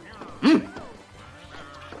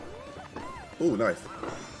 Ooh, nice.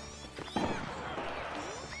 My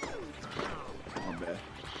bad.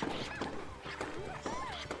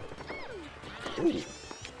 Ooh.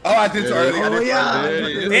 Oh, I did too early. I did yeah. too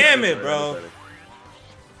early. Damn it, bro.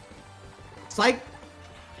 Psych.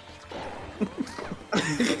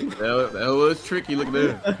 That was tricky. Look at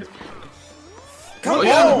that. Come on,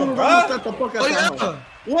 I'm bro. gonna set the fuck out that house.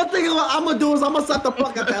 One thing I'm gonna do is I'm gonna set the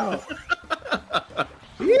fuck out that house.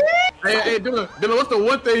 Hey, Dylan, what's the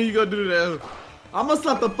one thing you gonna do to that? I'm gonna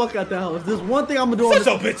slap the fuck out that house. There's one thing I'm gonna do. Shut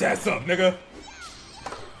your bitch ass up, nigga.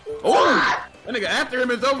 Oh, that nigga after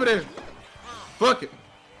him is over there. Fuck it.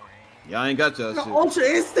 Y'all ain't got y'all shit. Ultra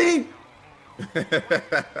instinct.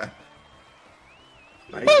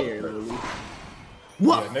 Right here, Lily.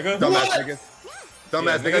 What? Yeah, nigga. Dumbass niggas.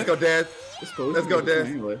 Dumbass niggas. Let's go, Dad. Let's go, Dad.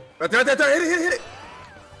 Anyway. Right there. Hit it.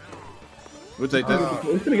 We'll take that.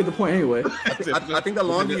 We're gonna get the point anyway. I think the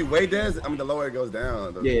longer you wait, Dez, I mean, the lower it goes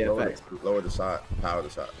down. The lower, facts. lower the shot, power of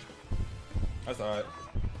the shot. That's all right.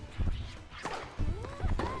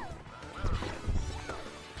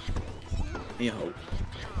 Yeah. Hope.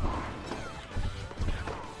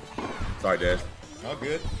 Sorry, Dez. Oh,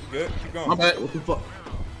 good. Good. Keep going. My bad. What the fuck?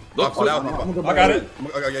 Look, Oh, that was I got it.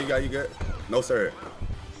 Okay, you got it. You good? No, sir.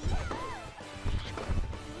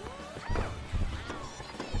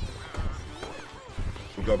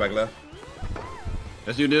 We go back left.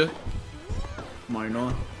 That's you, dude. Come on, you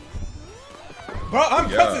know. Bro, I'm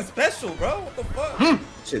pressing special, bro. What the fuck?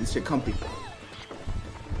 Shit, this shit comfy.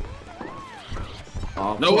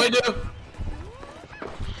 Oh, No way, dude.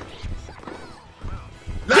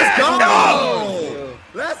 Let's go. No!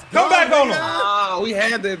 Let's Come go, back on nigga. him. Ah, we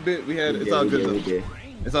had that bit. We had it. It's all good, though.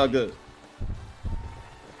 It's all good.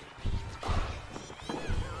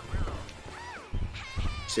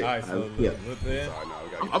 Shit. Alright, so Yeah. look there. Sorry, no, we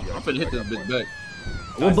gotta I'm finna hit this bitch back.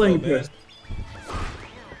 What button you man. press?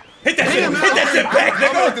 Hit that shit! Hit that shit back,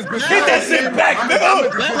 nigga! Hit that shit back,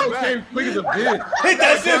 nigga! That hoe came quick as a bitch. Hit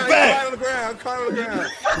that shit back! on the ground. Caught on the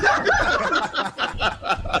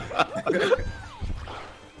ground.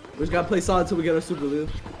 We just gotta play solid until we get our super lead.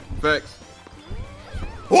 Facts.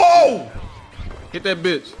 Whoa! Hit that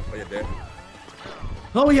bitch. Oh, yeah, Dad.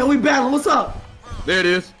 Oh yeah, we battling. What's up? There it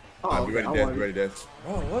is. Oh, be ready, Dad. Be ready, Dad.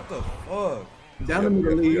 Bro, what the fuck? Down the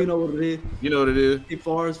middle league, you know what it is. You know what it is. Keep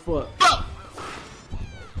far as fuck.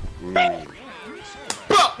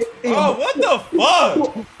 Oh, what the fuck?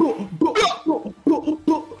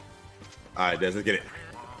 All right, Dad, let's get it.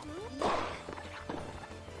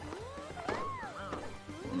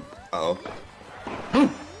 Uh-oh.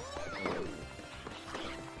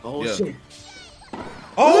 Oh Yeah. shit.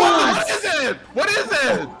 Oh! What is it? What is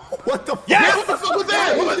it? What the fuck? Yes! What the fuck was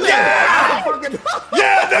that? What was Yeah! that?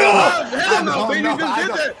 Yeah, nigga! Hell no, baby, you no, just did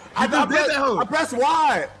that. You just did that, hoe. I pressed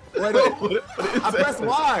Y. Wait a minute. I pressed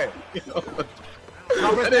Y. No,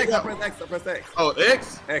 I pressed X. I pressed X. I pressed X. Oh,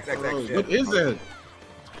 X? X, X, X. Yeah. What is that?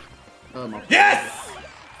 Yes!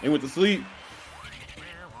 He went to sleep.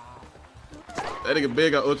 That nigga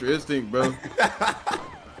big got ultra instinct, bro. That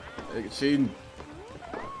nigga cheating.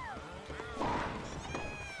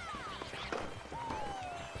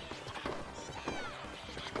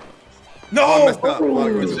 No! Oh, I messed up. Oh,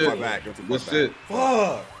 go Good too shit. far back. Go too far Good back. shit.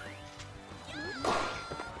 Fuck!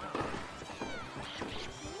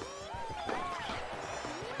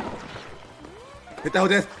 Hit that whole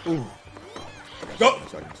desk. Ooh. Go!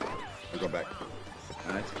 I'll go back.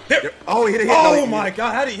 Here. Oh, he hit it. Oh my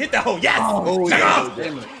god, how did he hit that hole? Yes! Oh, Nigga! yeah.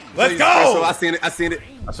 Damn it. Let's So go! I seen it. I seen it.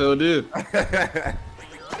 I sure did. I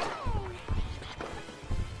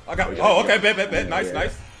got. Oh, okay, bet. Nice, Yeah.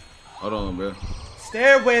 nice. Hold on, bro.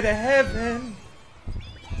 Stairway to heaven.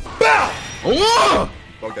 Bow! Oh!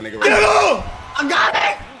 Fuck that nigga Get right. on! I got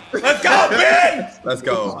it. Let's go, bitch! Let's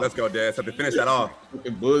go. Let's go, Dad. So to finish that off.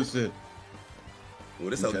 Fucking bullshit. Ooh,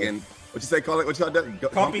 this hoe again. What you say? Call it. What you call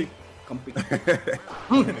that? Comfy. Comfy.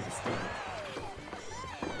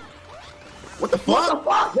 What the fuck?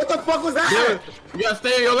 What the fuck was that? Yeah, you gotta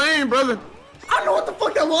stay in your lane, brother. I know what the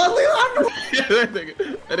fuck that was, Leland. I know. Yeah, that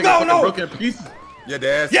nigga No, fucking no. broke in pieces. Yeah,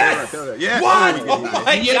 Dad. Yes! Yeah. What? Oh, Oh my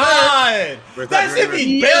god! That shit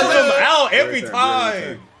be bailing him out every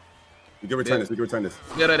time. We can return this. We can return this.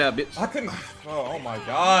 Get that out, bitch. I couldn't. Oh my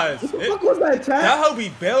gosh. What the fuck was that, chat? That hoe be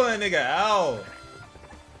bailing a nigga out.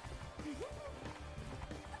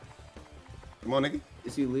 Come on, nigga.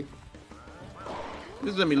 Is he Lee?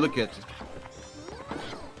 Just let me look at you.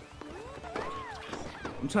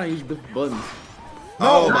 I'm trying to use different buttons.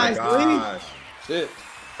 Oh my nice, gosh. Shit.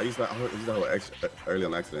 I used that whole early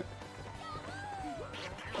on accident.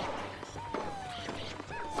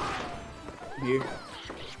 Here.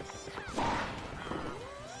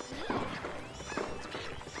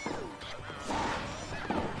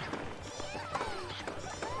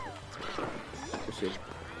 Good shit.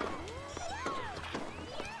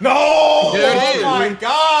 No! There it Oh is. my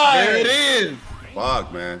god! There it is.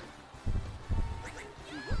 Fuck, man.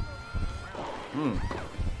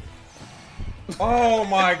 Oh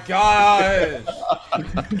my gosh!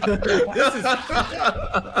 This is.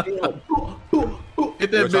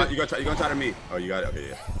 Hit You that bitch. gonna try to me? Oh, you got it. Okay,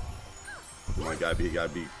 yeah. Come on, gotta be.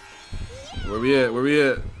 Where we at? Where we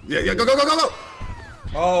at? Yeah. Go.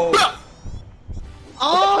 Oh.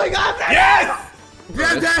 Oh, he got that! Yes!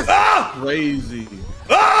 Yes. Ah! Crazy.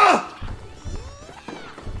 Ah!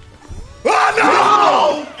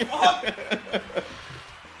 Oh no!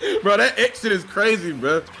 Bro, that exit is crazy,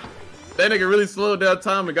 bro. That nigga really slowed down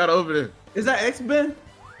time and got over there. Is that X Ben?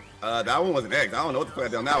 That one wasn't X. I don't know what the fuck I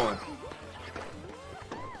did on that one.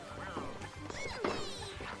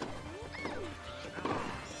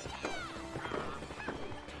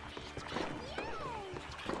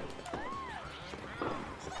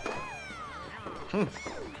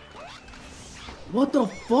 What the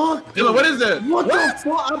fuck? Dylan, what is that? What the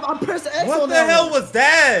fuck? I pressed X What on the that hell hoe. was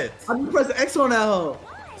that? I just pressed X on that hoe.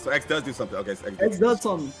 So X does do something. Okay, so X does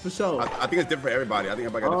something, for sure. I think it's different for everybody. I think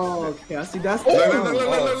everybody got Oh, different. okay. I see. That's Look, the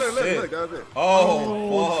look, that was it.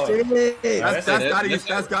 Oh, fuck. shit. That's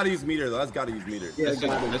it. gotta use meter though. That's gotta use meter. Yeah, That shit,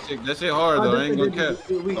 got it. that shit hard though. I ain't gonna cap.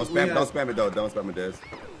 Don't spam it though. Don't spam it, Des.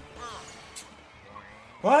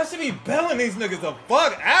 Why should be belling these niggas the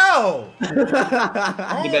fuck out?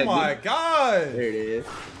 Oh my god. There it is.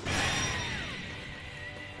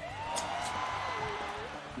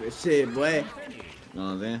 Good shit, boy. You know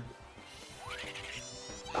what I'm saying?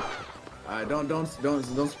 Alright, don't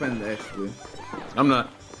spend the extra, dude. I'm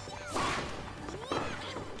not.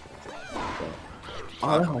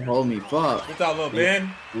 Oh, that don't hold me. Fuck. What's up, little Ben?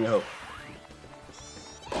 Give me hope.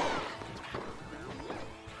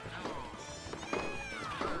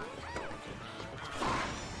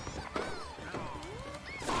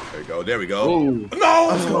 There we go. There we go. Ooh. No!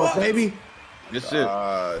 Let's go, baby. Good shit.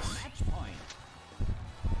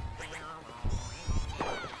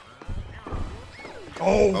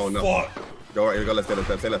 Oh no. fuck. Go right here. Go left. Stay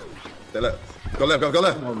left. Stay left. Stay left. Go left. Go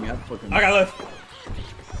left. Hold me. I fucking. I got left.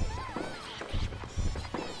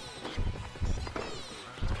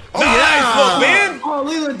 Oh Nice, yeah. little Ben! Oh,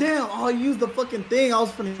 Leland, damn. Oh, I used the fucking thing. I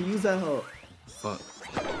was finna use that hoe. Fuck.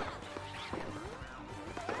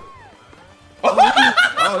 Oh,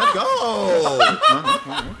 let's go.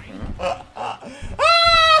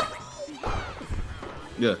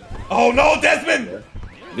 Yeah. Oh no, Desmond!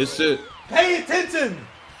 Good shit. Pay attention!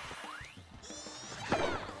 Here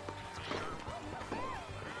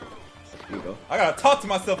you go. I gotta talk to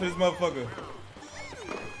myself in this motherfucker.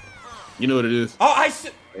 You know what it is. Oh, I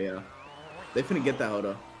should. Yeah. They finna get that hoe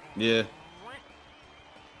though. Yeah.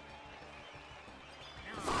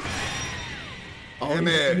 Oh, Damn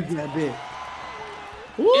he's it. gonna be that big.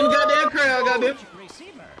 In the goddamn crowd, goddamn.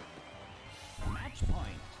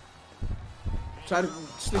 Try to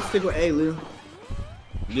stick with A, Leland.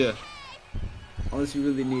 Yeah. Unless you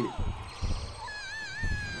really need it.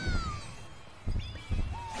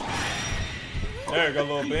 There you go,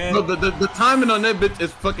 little Ben. Bro, the timing on that bitch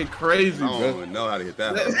is fucking crazy, I bro. don't even know how to hit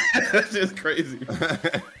that. That's just crazy.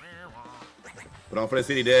 Put on for the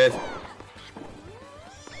city, Des.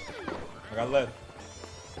 I got left.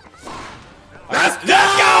 Let's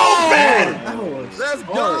go, Ben! Oh, Let's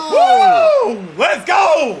go. Woo! Let's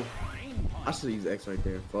go! I should use X right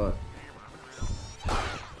there. Fuck.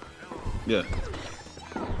 Yeah.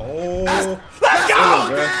 Oh, let's go!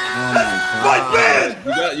 Fight, Ben!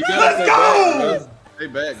 You gotta Let's go! Stay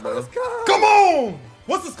back, bro. Come on!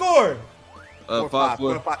 What's the score?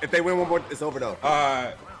 5-4. If they win one more, it's over though.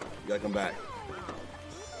 Alright. You gotta come back.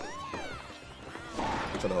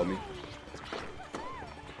 Try to hold me.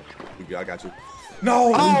 You good, I got you.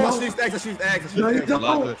 No! Oh, I should use X. I should use X. No, you You don't.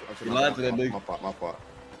 lied to that nigga. My fault. My fault.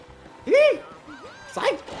 Eee!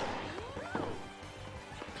 Psych!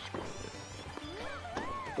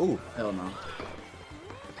 Ooh. Hell no.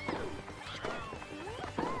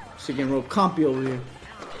 She getting real compy over here.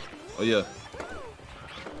 Oh yeah.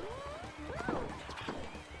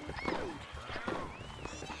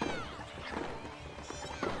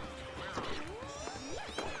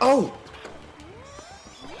 Oh.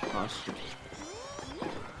 Oh shit.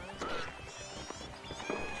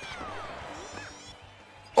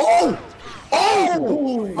 Oh.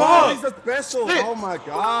 Oh. Fuck. He's a special. Oh my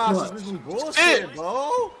gosh. This is some bullshit,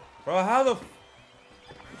 bro. Bro, how the...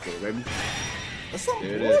 Okay, baby. That's some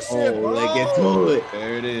There it is. bullshit, Oh, bro. they get to it.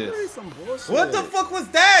 There it This is. is some bullshit. What the fuck was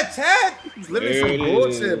that, Chad? It's literally There some it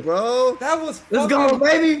bullshit, is. bro. That was Let's fucking... go,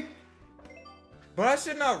 baby. Bro, that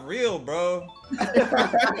shit not real, bro.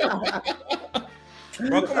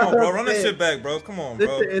 Bro, come on, bro. Run that shit back, bro. Come on, This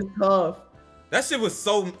bro. shit is tough. That shit was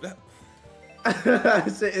so...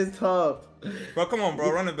 That shit is tough. Bro, come on,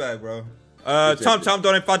 bro. Run it back, bro. Chomp Chomp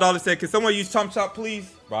donated $5. Said, can someone use Chomp Chomp, please?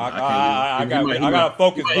 Bro, I gotta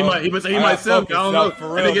focus, bro. He might sell me. I don't know.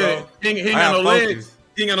 For real, bro. He ain't I got no gotta legs. focus.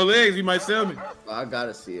 He ain't got no legs. He might sell me. I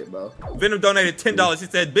gotta see it, bro. Venom donated $10. He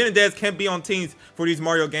said, Ben and Dez can't be on teams for these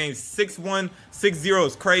Mario games. 6-1-6-0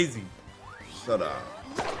 is crazy. Shut up.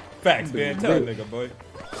 Facts, Ben. Tell a nigga, boy.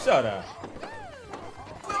 Shut up.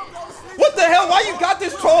 What the hell? Why you got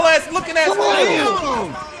this troll ass looking at me?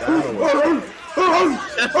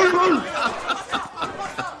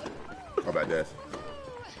 How about that?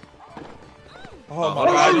 Oh my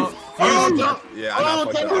god, you fused. Yeah, I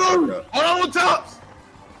got fucked up. Hold on, Tops.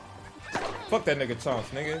 Fuck that nigga Chomps,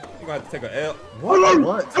 nigga. You gonna have to take a L. What?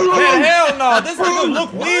 Man, hell no. This nigga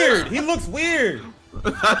look weird. He looks weird.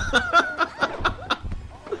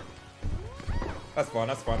 That's fine.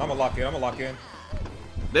 That's fine. I'ma lock in. I'ma lock in.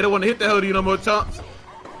 They don't want to hit the hell to you no more, Chomps.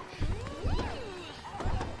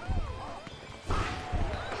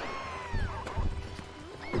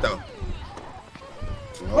 Get down.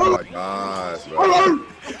 Oh my gosh, bro. Hold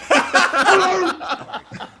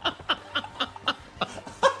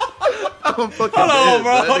on,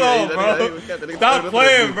 bro. Hold on, bro. Stop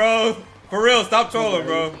playing, bro. For real, stop trolling,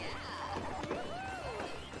 bro.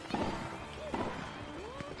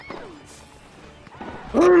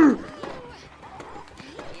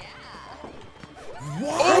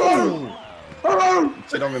 Whoa!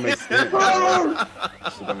 Shit don't even make sense. Shit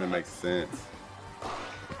don't even make sense.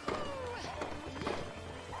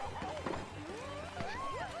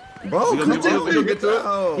 Bro, We gonna get to it. We gonna get to it.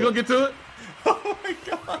 Oh. We gonna get to it. Oh my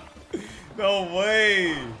god! No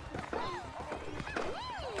way!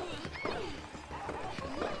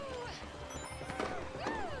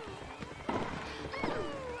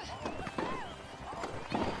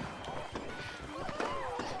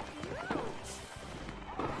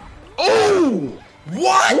 Oh!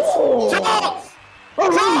 What? Chunks!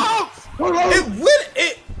 Chunks! It went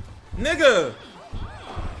it, nigga.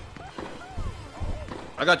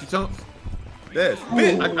 I got you, Chunks. This. I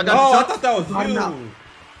got you, Oh, I Chunks. thought that was you.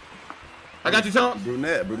 I got you, Chunks.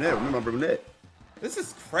 Brunette. Remember my brunette. This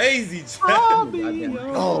is crazy, Jack. Oh,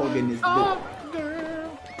 goodness.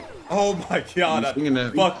 Oh my god, I singing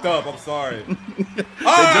that. fucked up. I'm sorry. They jumping.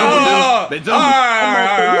 They jumping. All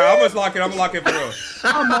right. I'm gonna lock it. I'm gonna lock it for real.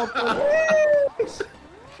 I'm off the leash.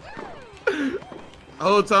 The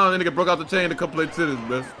whole time, that nigga broke out the chain to come play tennis,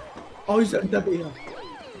 bro. Oh, you said that.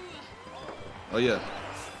 Oh, yeah.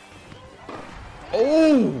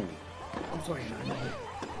 Oh! I'm sorry.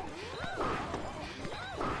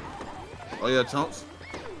 Oh, yeah, Chunks.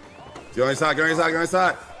 Get on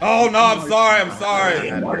inside. Oh no, I'm sorry.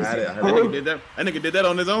 I had it. That nigga did that. That nigga did that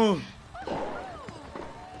on his own.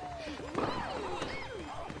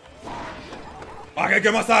 I gotta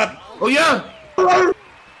get my side. Oh, yeah!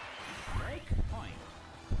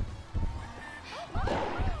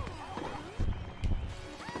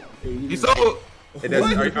 He sold. Hey, are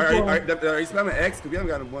you spamming X? Because we haven't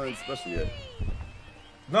gotten one special yet.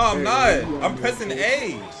 No, I'm not. I'm pressing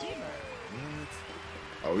A.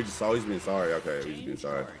 Oh, we just always being sorry. Okay, we just being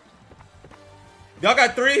sorry. Y'all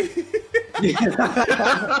got 3?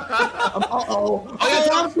 Uh-oh.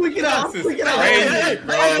 I'm freaking out. This is crazy,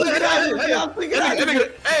 bro. I'm freaking out. That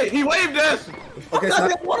nigga, hey, he waved us. Okay, so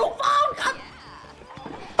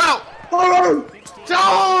Bow.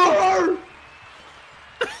 Joe!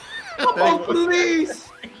 I'm off the leash.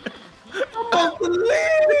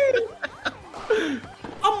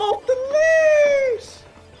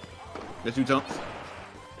 That's you, Chunks.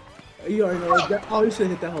 You already know that. Oh, you should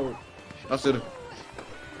hit that hole. I should have.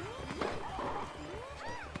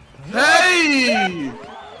 Hey!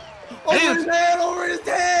 Over his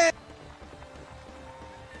head.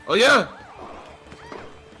 Oh, yeah.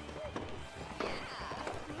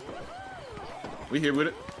 We here with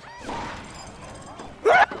it.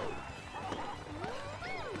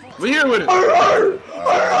 We here with it. I'm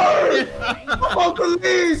off the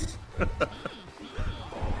leash.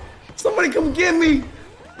 Somebody come get me.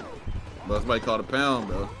 Bro, somebody called a pound,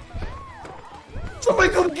 bro. Somebody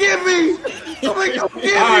come get me. Somebody come get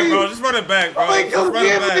me. All right, bro. Just run it back, bro. Somebody Just come run it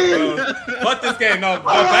get back, me. bro. Fuck this game. No,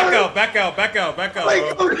 back out, Somebody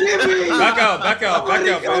bro. come get me. Back out, Somebody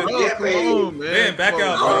man. come get me. Come on, man. Man, back Come out,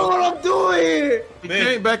 I on. don't know what I'm doing here. You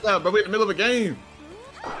can't back out, bro. We're in the middle of a game.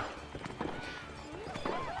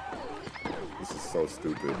 this is so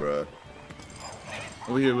stupid, bro.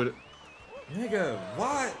 We here with it. Nigga,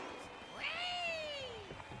 what?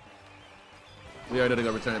 We already got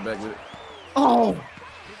to return it back with it. Oh.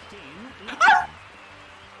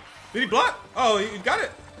 Did he block? Oh, you got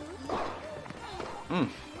it.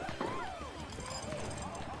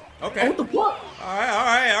 Okay. What the fuck? All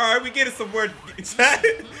right. We get it somewhere.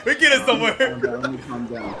 We get it somewhere. Let me calm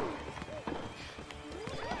down.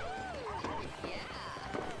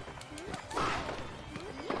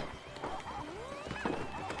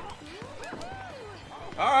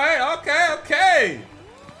 All right. Okay.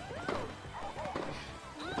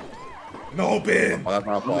 No, Ben. Oh, that's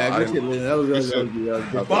my fault. Man, I good shit, didn't. Leland. That was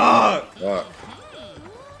good. Fuck. Fuck.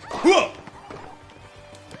 Huh.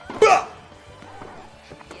 Huh.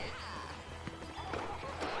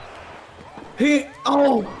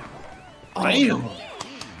 Oh. Damn.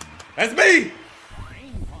 That's me.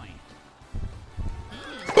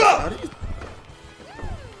 Huh.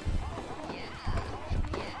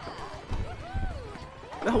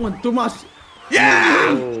 That one threw my. Yeah.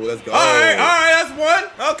 Oh, let's go. All right. That's one.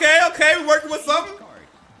 Okay. We working with something.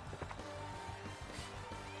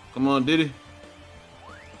 Come on, Diddy.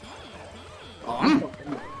 Oh, I'm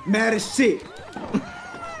fucking mad as shit.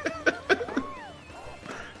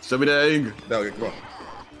 Show me that anger. No, okay, come on.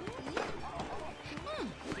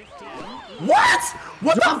 What?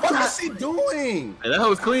 What the fuck is she doing? Hey, that hoe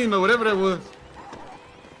was clean though, whatever that was.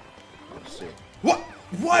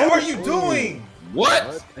 What are you doing?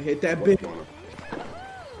 What? I hit that bitch.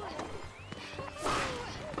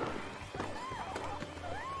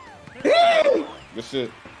 Good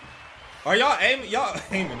shit. Are y'all aiming? Y'all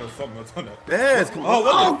aiming or something else on that? Yes, come on. Oh,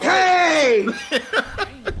 what the Okay.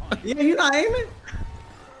 Yeah, you not aiming?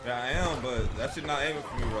 Yeah, I am, but that shit not aiming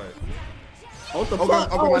for me right. What the Over-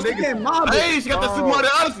 fuck? over my she niggas. getting mobbed. Hey, she got the Super Mario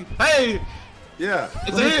Odyssey. Hey, Yeah.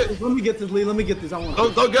 it's a hit. Let me get this, Lee. Let me get this. I want. Go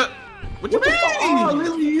get. What you What the fuck? Oh, mean?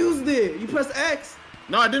 Lily used it. You press X.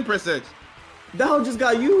 No, I didn't press X. That hoe just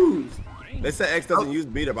got used. They said X doesn't use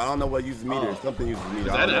meter, but I don't know what uses meter. Something uses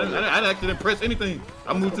meter. I don't know. I actually didn't press anything.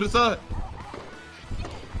 I moved to the side.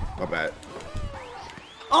 My bad.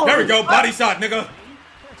 Oh, There we go, body shot, nigga.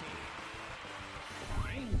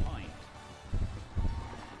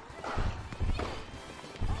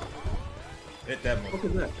 Hit that What move.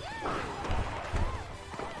 is that?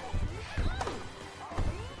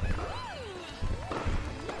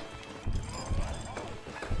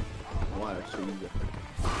 Why actually use it?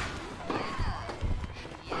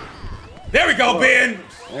 There we go, Ben.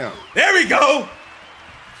 Damn. There we go.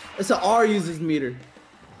 It's an R uses meter.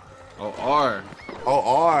 Oh, R. Oh,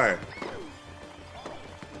 R.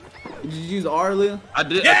 Did you use R, Leah? I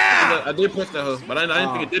did. Yeah! I did press that hoe, but I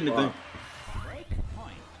didn't think it did anything.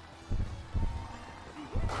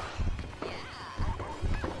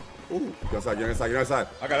 Ooh. Go inside, get inside, get inside.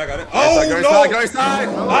 I got it. Get Oh inside, get no! inside.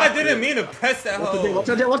 I didn't mean to press that hoe. Watch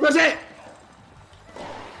that! Watch that!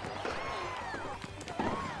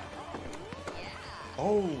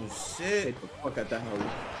 Oh shit! Take the fuck out that hoe.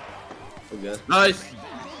 Okay. Nice.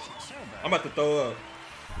 I'm about to throw up.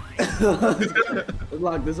 Let's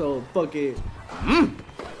lock this whole fucking.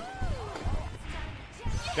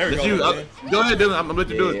 There we It's go. you. Ben. Go ahead, Dylan. I'm gonna let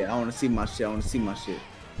you do it. Yeah, I want to see my shit. I want to see my shit.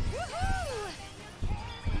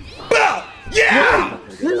 Bow! Yeah!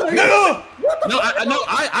 Nigga! No,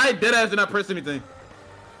 I dead ass did not press anything.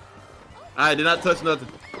 I did not touch nothing.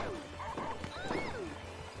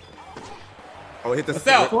 Oh, hit the What's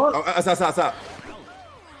out? Oh, stop.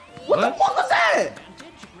 What the fuck was that?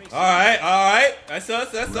 All right. That's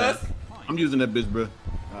us. I'm using that bitch, bro.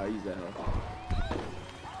 Alright, use that hoe.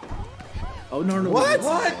 Oh no! What?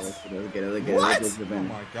 What? Look at it. What? Oh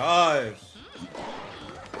my gosh.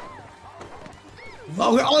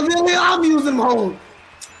 Oh, really? I'm using mode.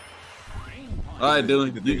 All right,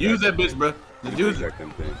 Dylan. Use that bitch, bro. Just use it.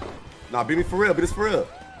 Nah, beat me for real. Beat us for real.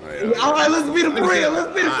 All right, let's beat it for real.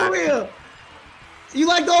 Let's beat it for real. You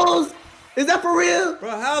like those? Is that for real? Bro,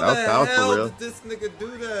 how That the was for hell real. did this nigga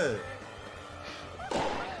do that?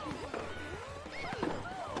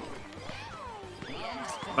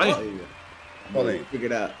 Hey. Pauline, Figure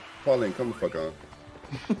it out. Pauline, come the fuck on.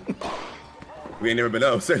 We ain't never been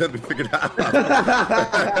up, so let me figure it out.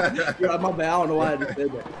 Yeah, my bad. I don't know why I just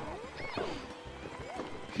said that.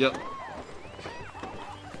 Yep.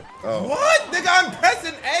 Oh. What? Nigga, I'm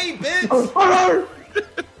pressing A, bitch. Oh,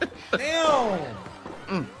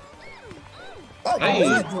 Damn. Hey.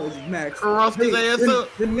 what? Max. Cross his ass up.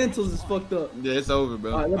 The mentals is fucked up. Yeah, it's over,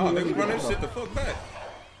 bro. All right, Oh, let me nigga, run get that shit the fuck back.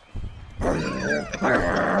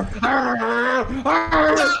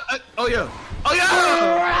 Oh yeah. Oh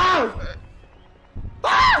yeah.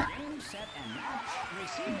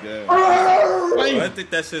 Bro, I think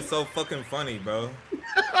that shit's so fucking funny, bro.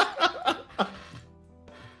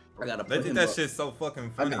 I gotta I put think him that up. shit's so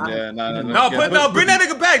fucking funny. Yeah, no. No, bring that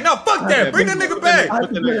nigga back. No, fuck that. Bring that nigga back. I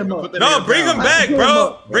have to put him up. No, bring him back,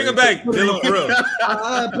 bro. Bring him back, Dylan, for real.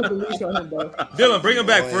 I have to put the leash on him, bro. Dylan, bring him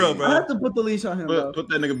back for real, I bro. have to put the leash on him, bro. Put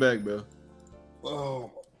that nigga back, bro.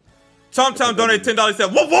 Oh. Tom donated $10. He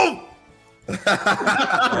said, whoop whoop.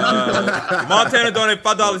 Montana donated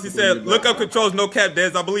 $5. He said, look up controls, no cap,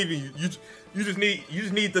 Dez. I believe in you. You just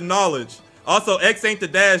need the knowledge. Also, X ain't the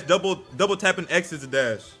dash. Double tapping X is the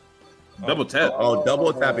dash. Double tap. Oh,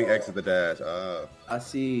 double tapping X at the dash. I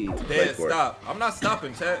see. Dez, for it. stop. I'm not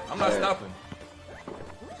stopping, chat. I'm not stopping.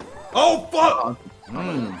 Oh fuck!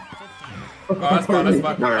 Oh, that's fine. That's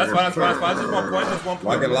fine. That's just 1 point. That's 1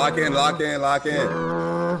 point. Lock in. I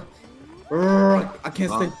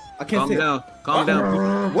can't stay. I can't Calm stay. down. Calm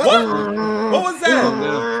down. What? What was that?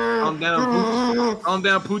 Calm down. Calm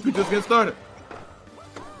down, Pooch. We just getting started.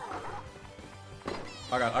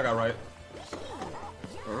 I got right.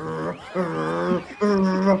 Oh,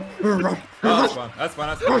 that's fine.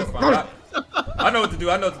 I know what to do.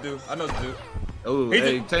 Oh, He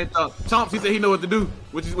hey, just- change Chomps, he said he know what to do.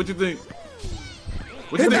 What you think?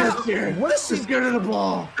 What you think? What is she scared of the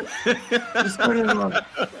ball? She's scared of the ball. Get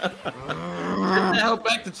the hell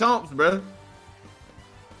back to Chomps, bro.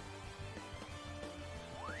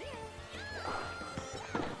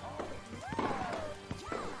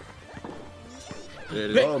 There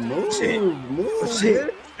it is. Oh, move. Shit.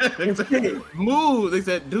 Move. They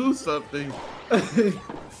said do something.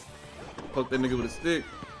 Poke that nigga with a stick.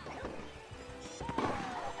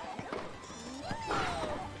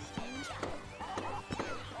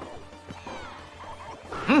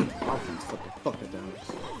 Fuck it down.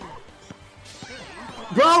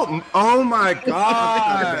 Bro, oh my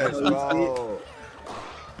god, bro.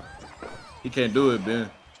 He can't do it, Ben.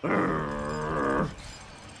 You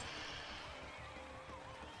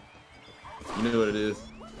know what it is.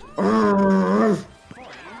 Oh,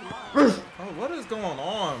 what is going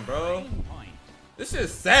on, bro? This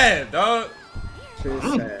shit's sad, dog. Shit is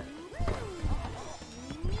sad.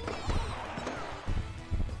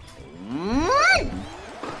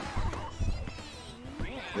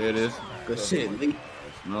 There it is. Good shit, Lee.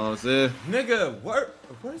 You know what I'm saying? Nigga, where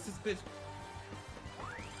is this bitch?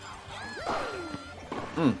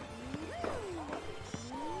 Oh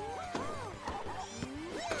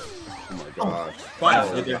my god.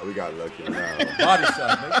 Body shot. We got lucky now. Body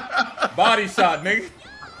shot, nigga. Body shot, nigga.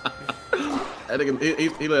 That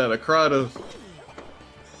nigga, he let out a cry though.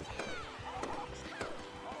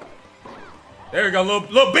 There we go,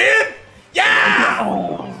 little Ben.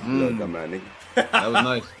 Yeah. Look, come on, nigga. That was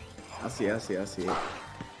nice. I see it.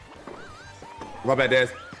 My bad, Des.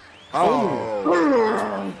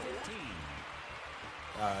 Oh.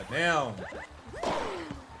 God damn.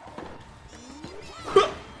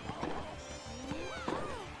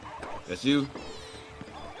 That's you.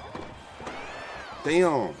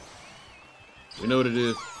 Damn. We know what it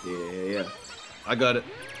is. Yeah. I got it.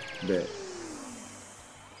 Bet.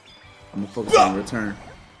 I'm gonna focus on return.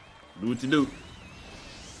 Do what you do.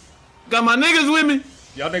 Got my niggas with me.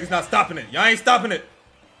 Y'all niggas not stopping it. Y'all ain't stopping it.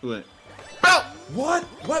 Who ain't? What?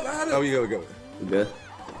 What? How did... Oh, we good. We good?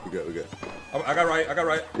 We good. I got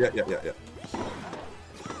right. Yeah.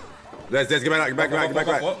 Des, get back. Fuck.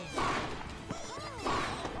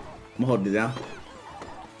 I'm gonna hold it down.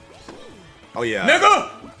 Oh, yeah. Nigga!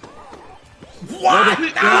 What?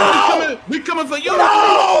 No! We coming for you.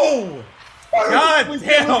 No! God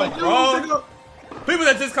damn, bro. People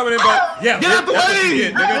that just coming in, but yeah, Get out the that's what way! you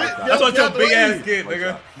get, nigga. That's what Get your out the big way! ass get,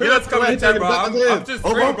 nigga. People that's coming in chat, bro. I'm just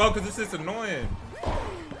screaming, bro, because this is annoying.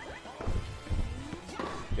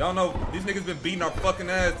 Y'all know these niggas been beating our fucking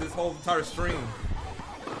ass this whole entire stream.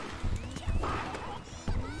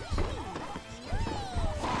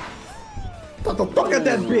 What the fuck at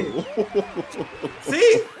that bitch?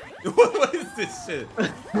 See? What is this shit?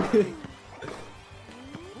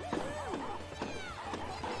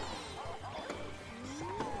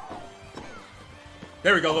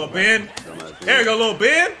 There we go, little Ben. There we go, little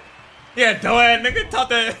Ben. Yeah, dumb ass nigga. Talk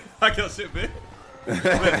that like your shit, Ben.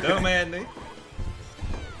 Dumb ass nigga.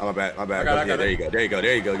 Oh, my bad. I got There it.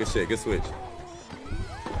 you go. Good shit. Good switch.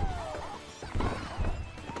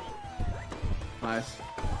 Nice.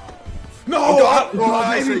 No! Oh,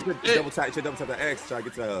 double tap the X. Try to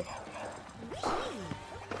get to her. Oh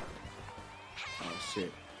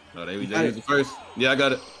shit. No, they used it first. Yeah, I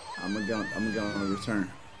got it. I'm gonna go on return.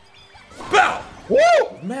 Bow! Woo!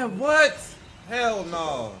 Man, what? Hell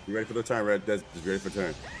no. You ready for the turn, Red? Des, just ready for the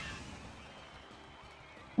turn.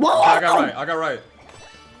 Whoa! I got right.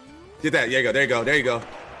 Get that. There you go.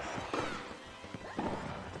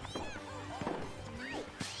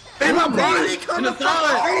 Hey, my body come to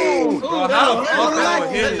Oh, Bro, how the fuck that would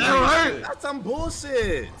hit it? hurt. That's some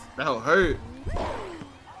bullshit. That'll hurt.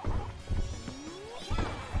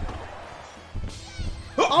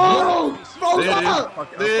 Oh!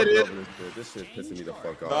 There it is. This shit pissing me the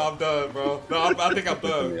fuck No, off. I'm done, bro. No, I think I'm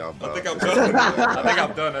done. I think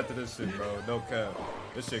I'm done after this shit, bro. No cap.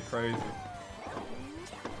 This shit crazy.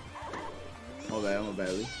 I'm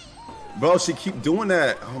bad, Lee. Bro, she keep doing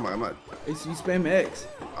that. Oh my, I'm It's you spam X.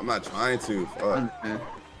 not trying to. Fuck.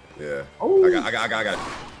 Yeah. Oh. I got it.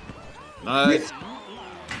 Nice.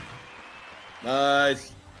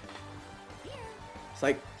 Nice. It's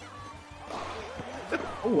like.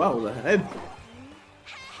 Oh wow, the head.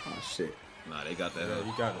 Oh shit. Nah, they got that. Yeah,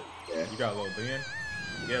 you got it. Yeah. You got a little Ben.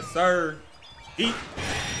 Yes, sir. Eat.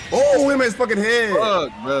 Oh, him in his fucking head.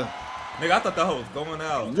 Fuck, bro. Nigga, I thought that hoe was going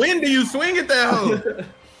out. When do you swing at that hoe?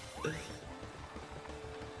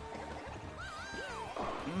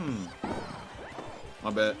 My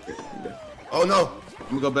bad. Oh no.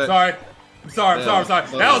 I'm gonna go back. Sorry. I'm sorry.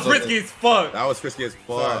 That was risky as fuck. That was risky as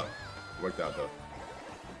fuck. Sorry. Worked out though.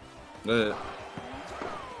 Go ahead.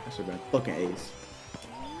 That should have been fucking ace.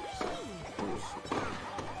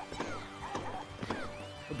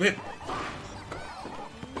 A bit.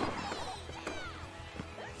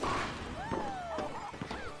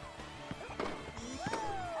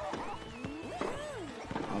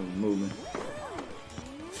 I'm moving.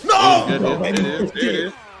 No! There it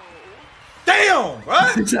is. Damn,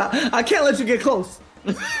 what? I can't let you get close.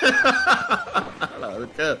 Okay.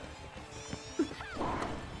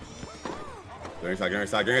 Get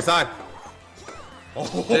inside.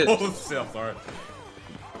 Oh, shit, I'm sorry.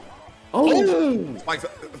 Oh. Spike.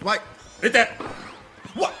 Hit that.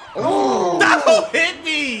 What? Oh. No, hit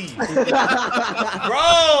me,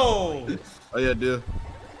 bro. Oh yeah, dude.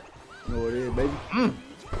 You know what it is, baby.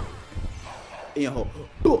 In your hole.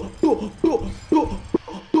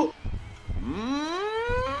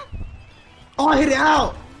 Oh, I hit it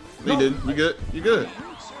out. You didn't. You good? You good?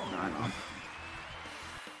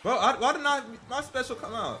 Bro, why did not my special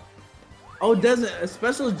come out? Oh, Desmond, a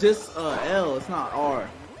special is just L. It's not R.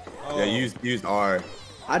 Oh. Yeah, used R.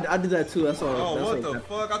 I did that too. That's all. Oh, that's what all the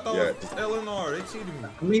fuck? I thought it was L and R. They cheated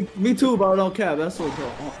me. Me too, bro. Don't cap. That's what.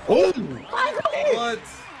 Oh! What?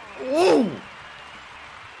 Oh!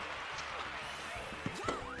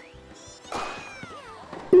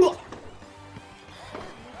 Oh,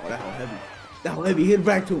 that hell heavy. That hell heavy. Hit it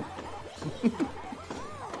back to him.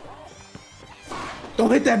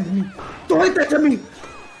 Don't hit that to me. Don't hit that to me.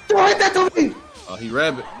 Don't hit that to me. Oh, he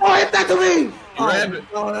rabbit. Don't hit that to me. Rabbit.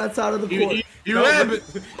 Oh, that's out of the court. You rabbit.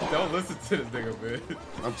 Don't listen to this nigga, man.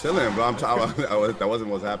 I'm chilling, bro. That wasn't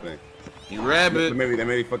what's happening. You rabbit. Maybe they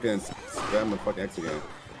made me fucking spam the fucking X again.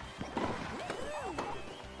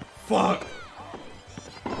 Fuck.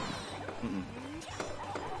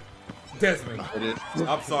 Desmond. It is.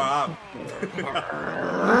 I'm sorry.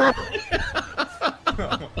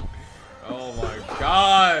 Oh my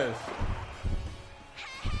gosh.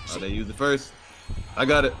 Oh, they used it first. I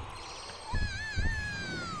got it.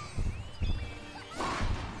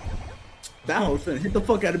 That whole thing hit the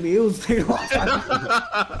fuck out of me. It was taking a long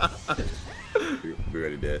time. Be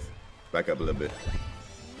ready, Des. Back up a little bit.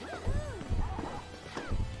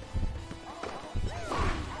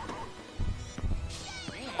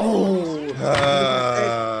 Oh.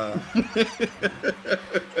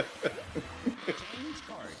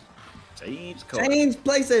 Change card. Change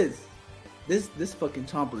places. This fucking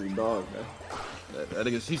Chomper's a dog, bro. That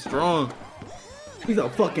nigga, he's strong. He's a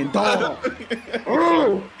fucking dog.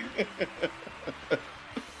 Oh.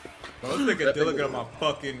 Bro, this nigga Dylan got on my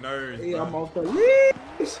fucking nerves, Hey, bro. I'm off the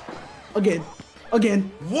leash. Again.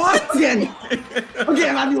 What?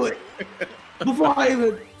 Again, I knew it. Before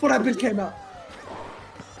that bitch came out.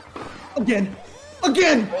 Again.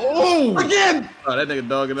 Oh! Again. Oh, that nigga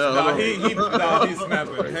dogging out. Nah, Hold on. he's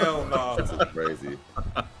snapping. Hell no. This is crazy.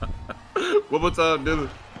 One more time, Dylan.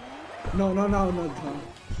 No, Tom.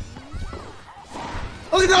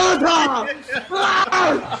 Oh, no, Tom!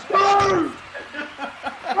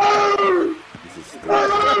 This is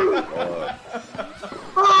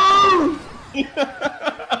crazy.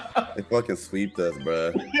 They fucking sweeped us,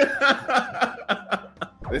 bro.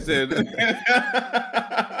 They said.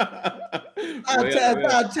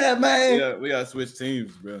 Tap, man. Yeah, we gotta switch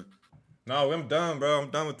teams, bro. No, I'm done, bro. I'm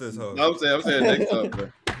done with this hoe. No, I'm saying next time,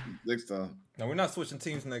 bro. Next time. No, we're not switching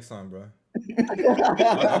teams next time, bro.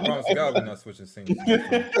 I promise God we're not switching teams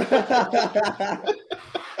next time.